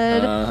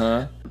good.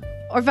 Uh-huh.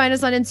 Or find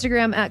us on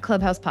Instagram at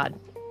clubhousepod.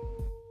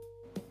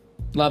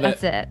 Love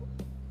That's it. it.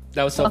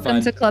 That was so Welcome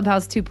fun. to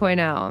Clubhouse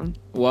 2.0.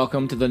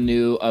 Welcome to the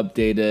new,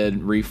 updated,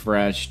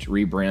 refreshed,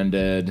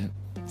 rebranded,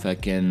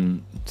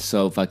 fucking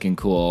so fucking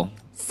cool.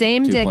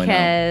 Same 2.0.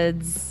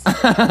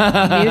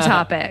 dickheads. New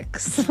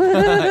topics.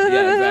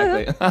 Yeah,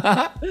 exactly.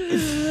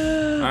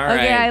 All right.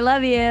 Okay, I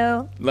love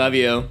you. Love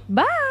you.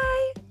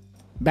 Bye.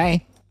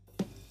 Bye.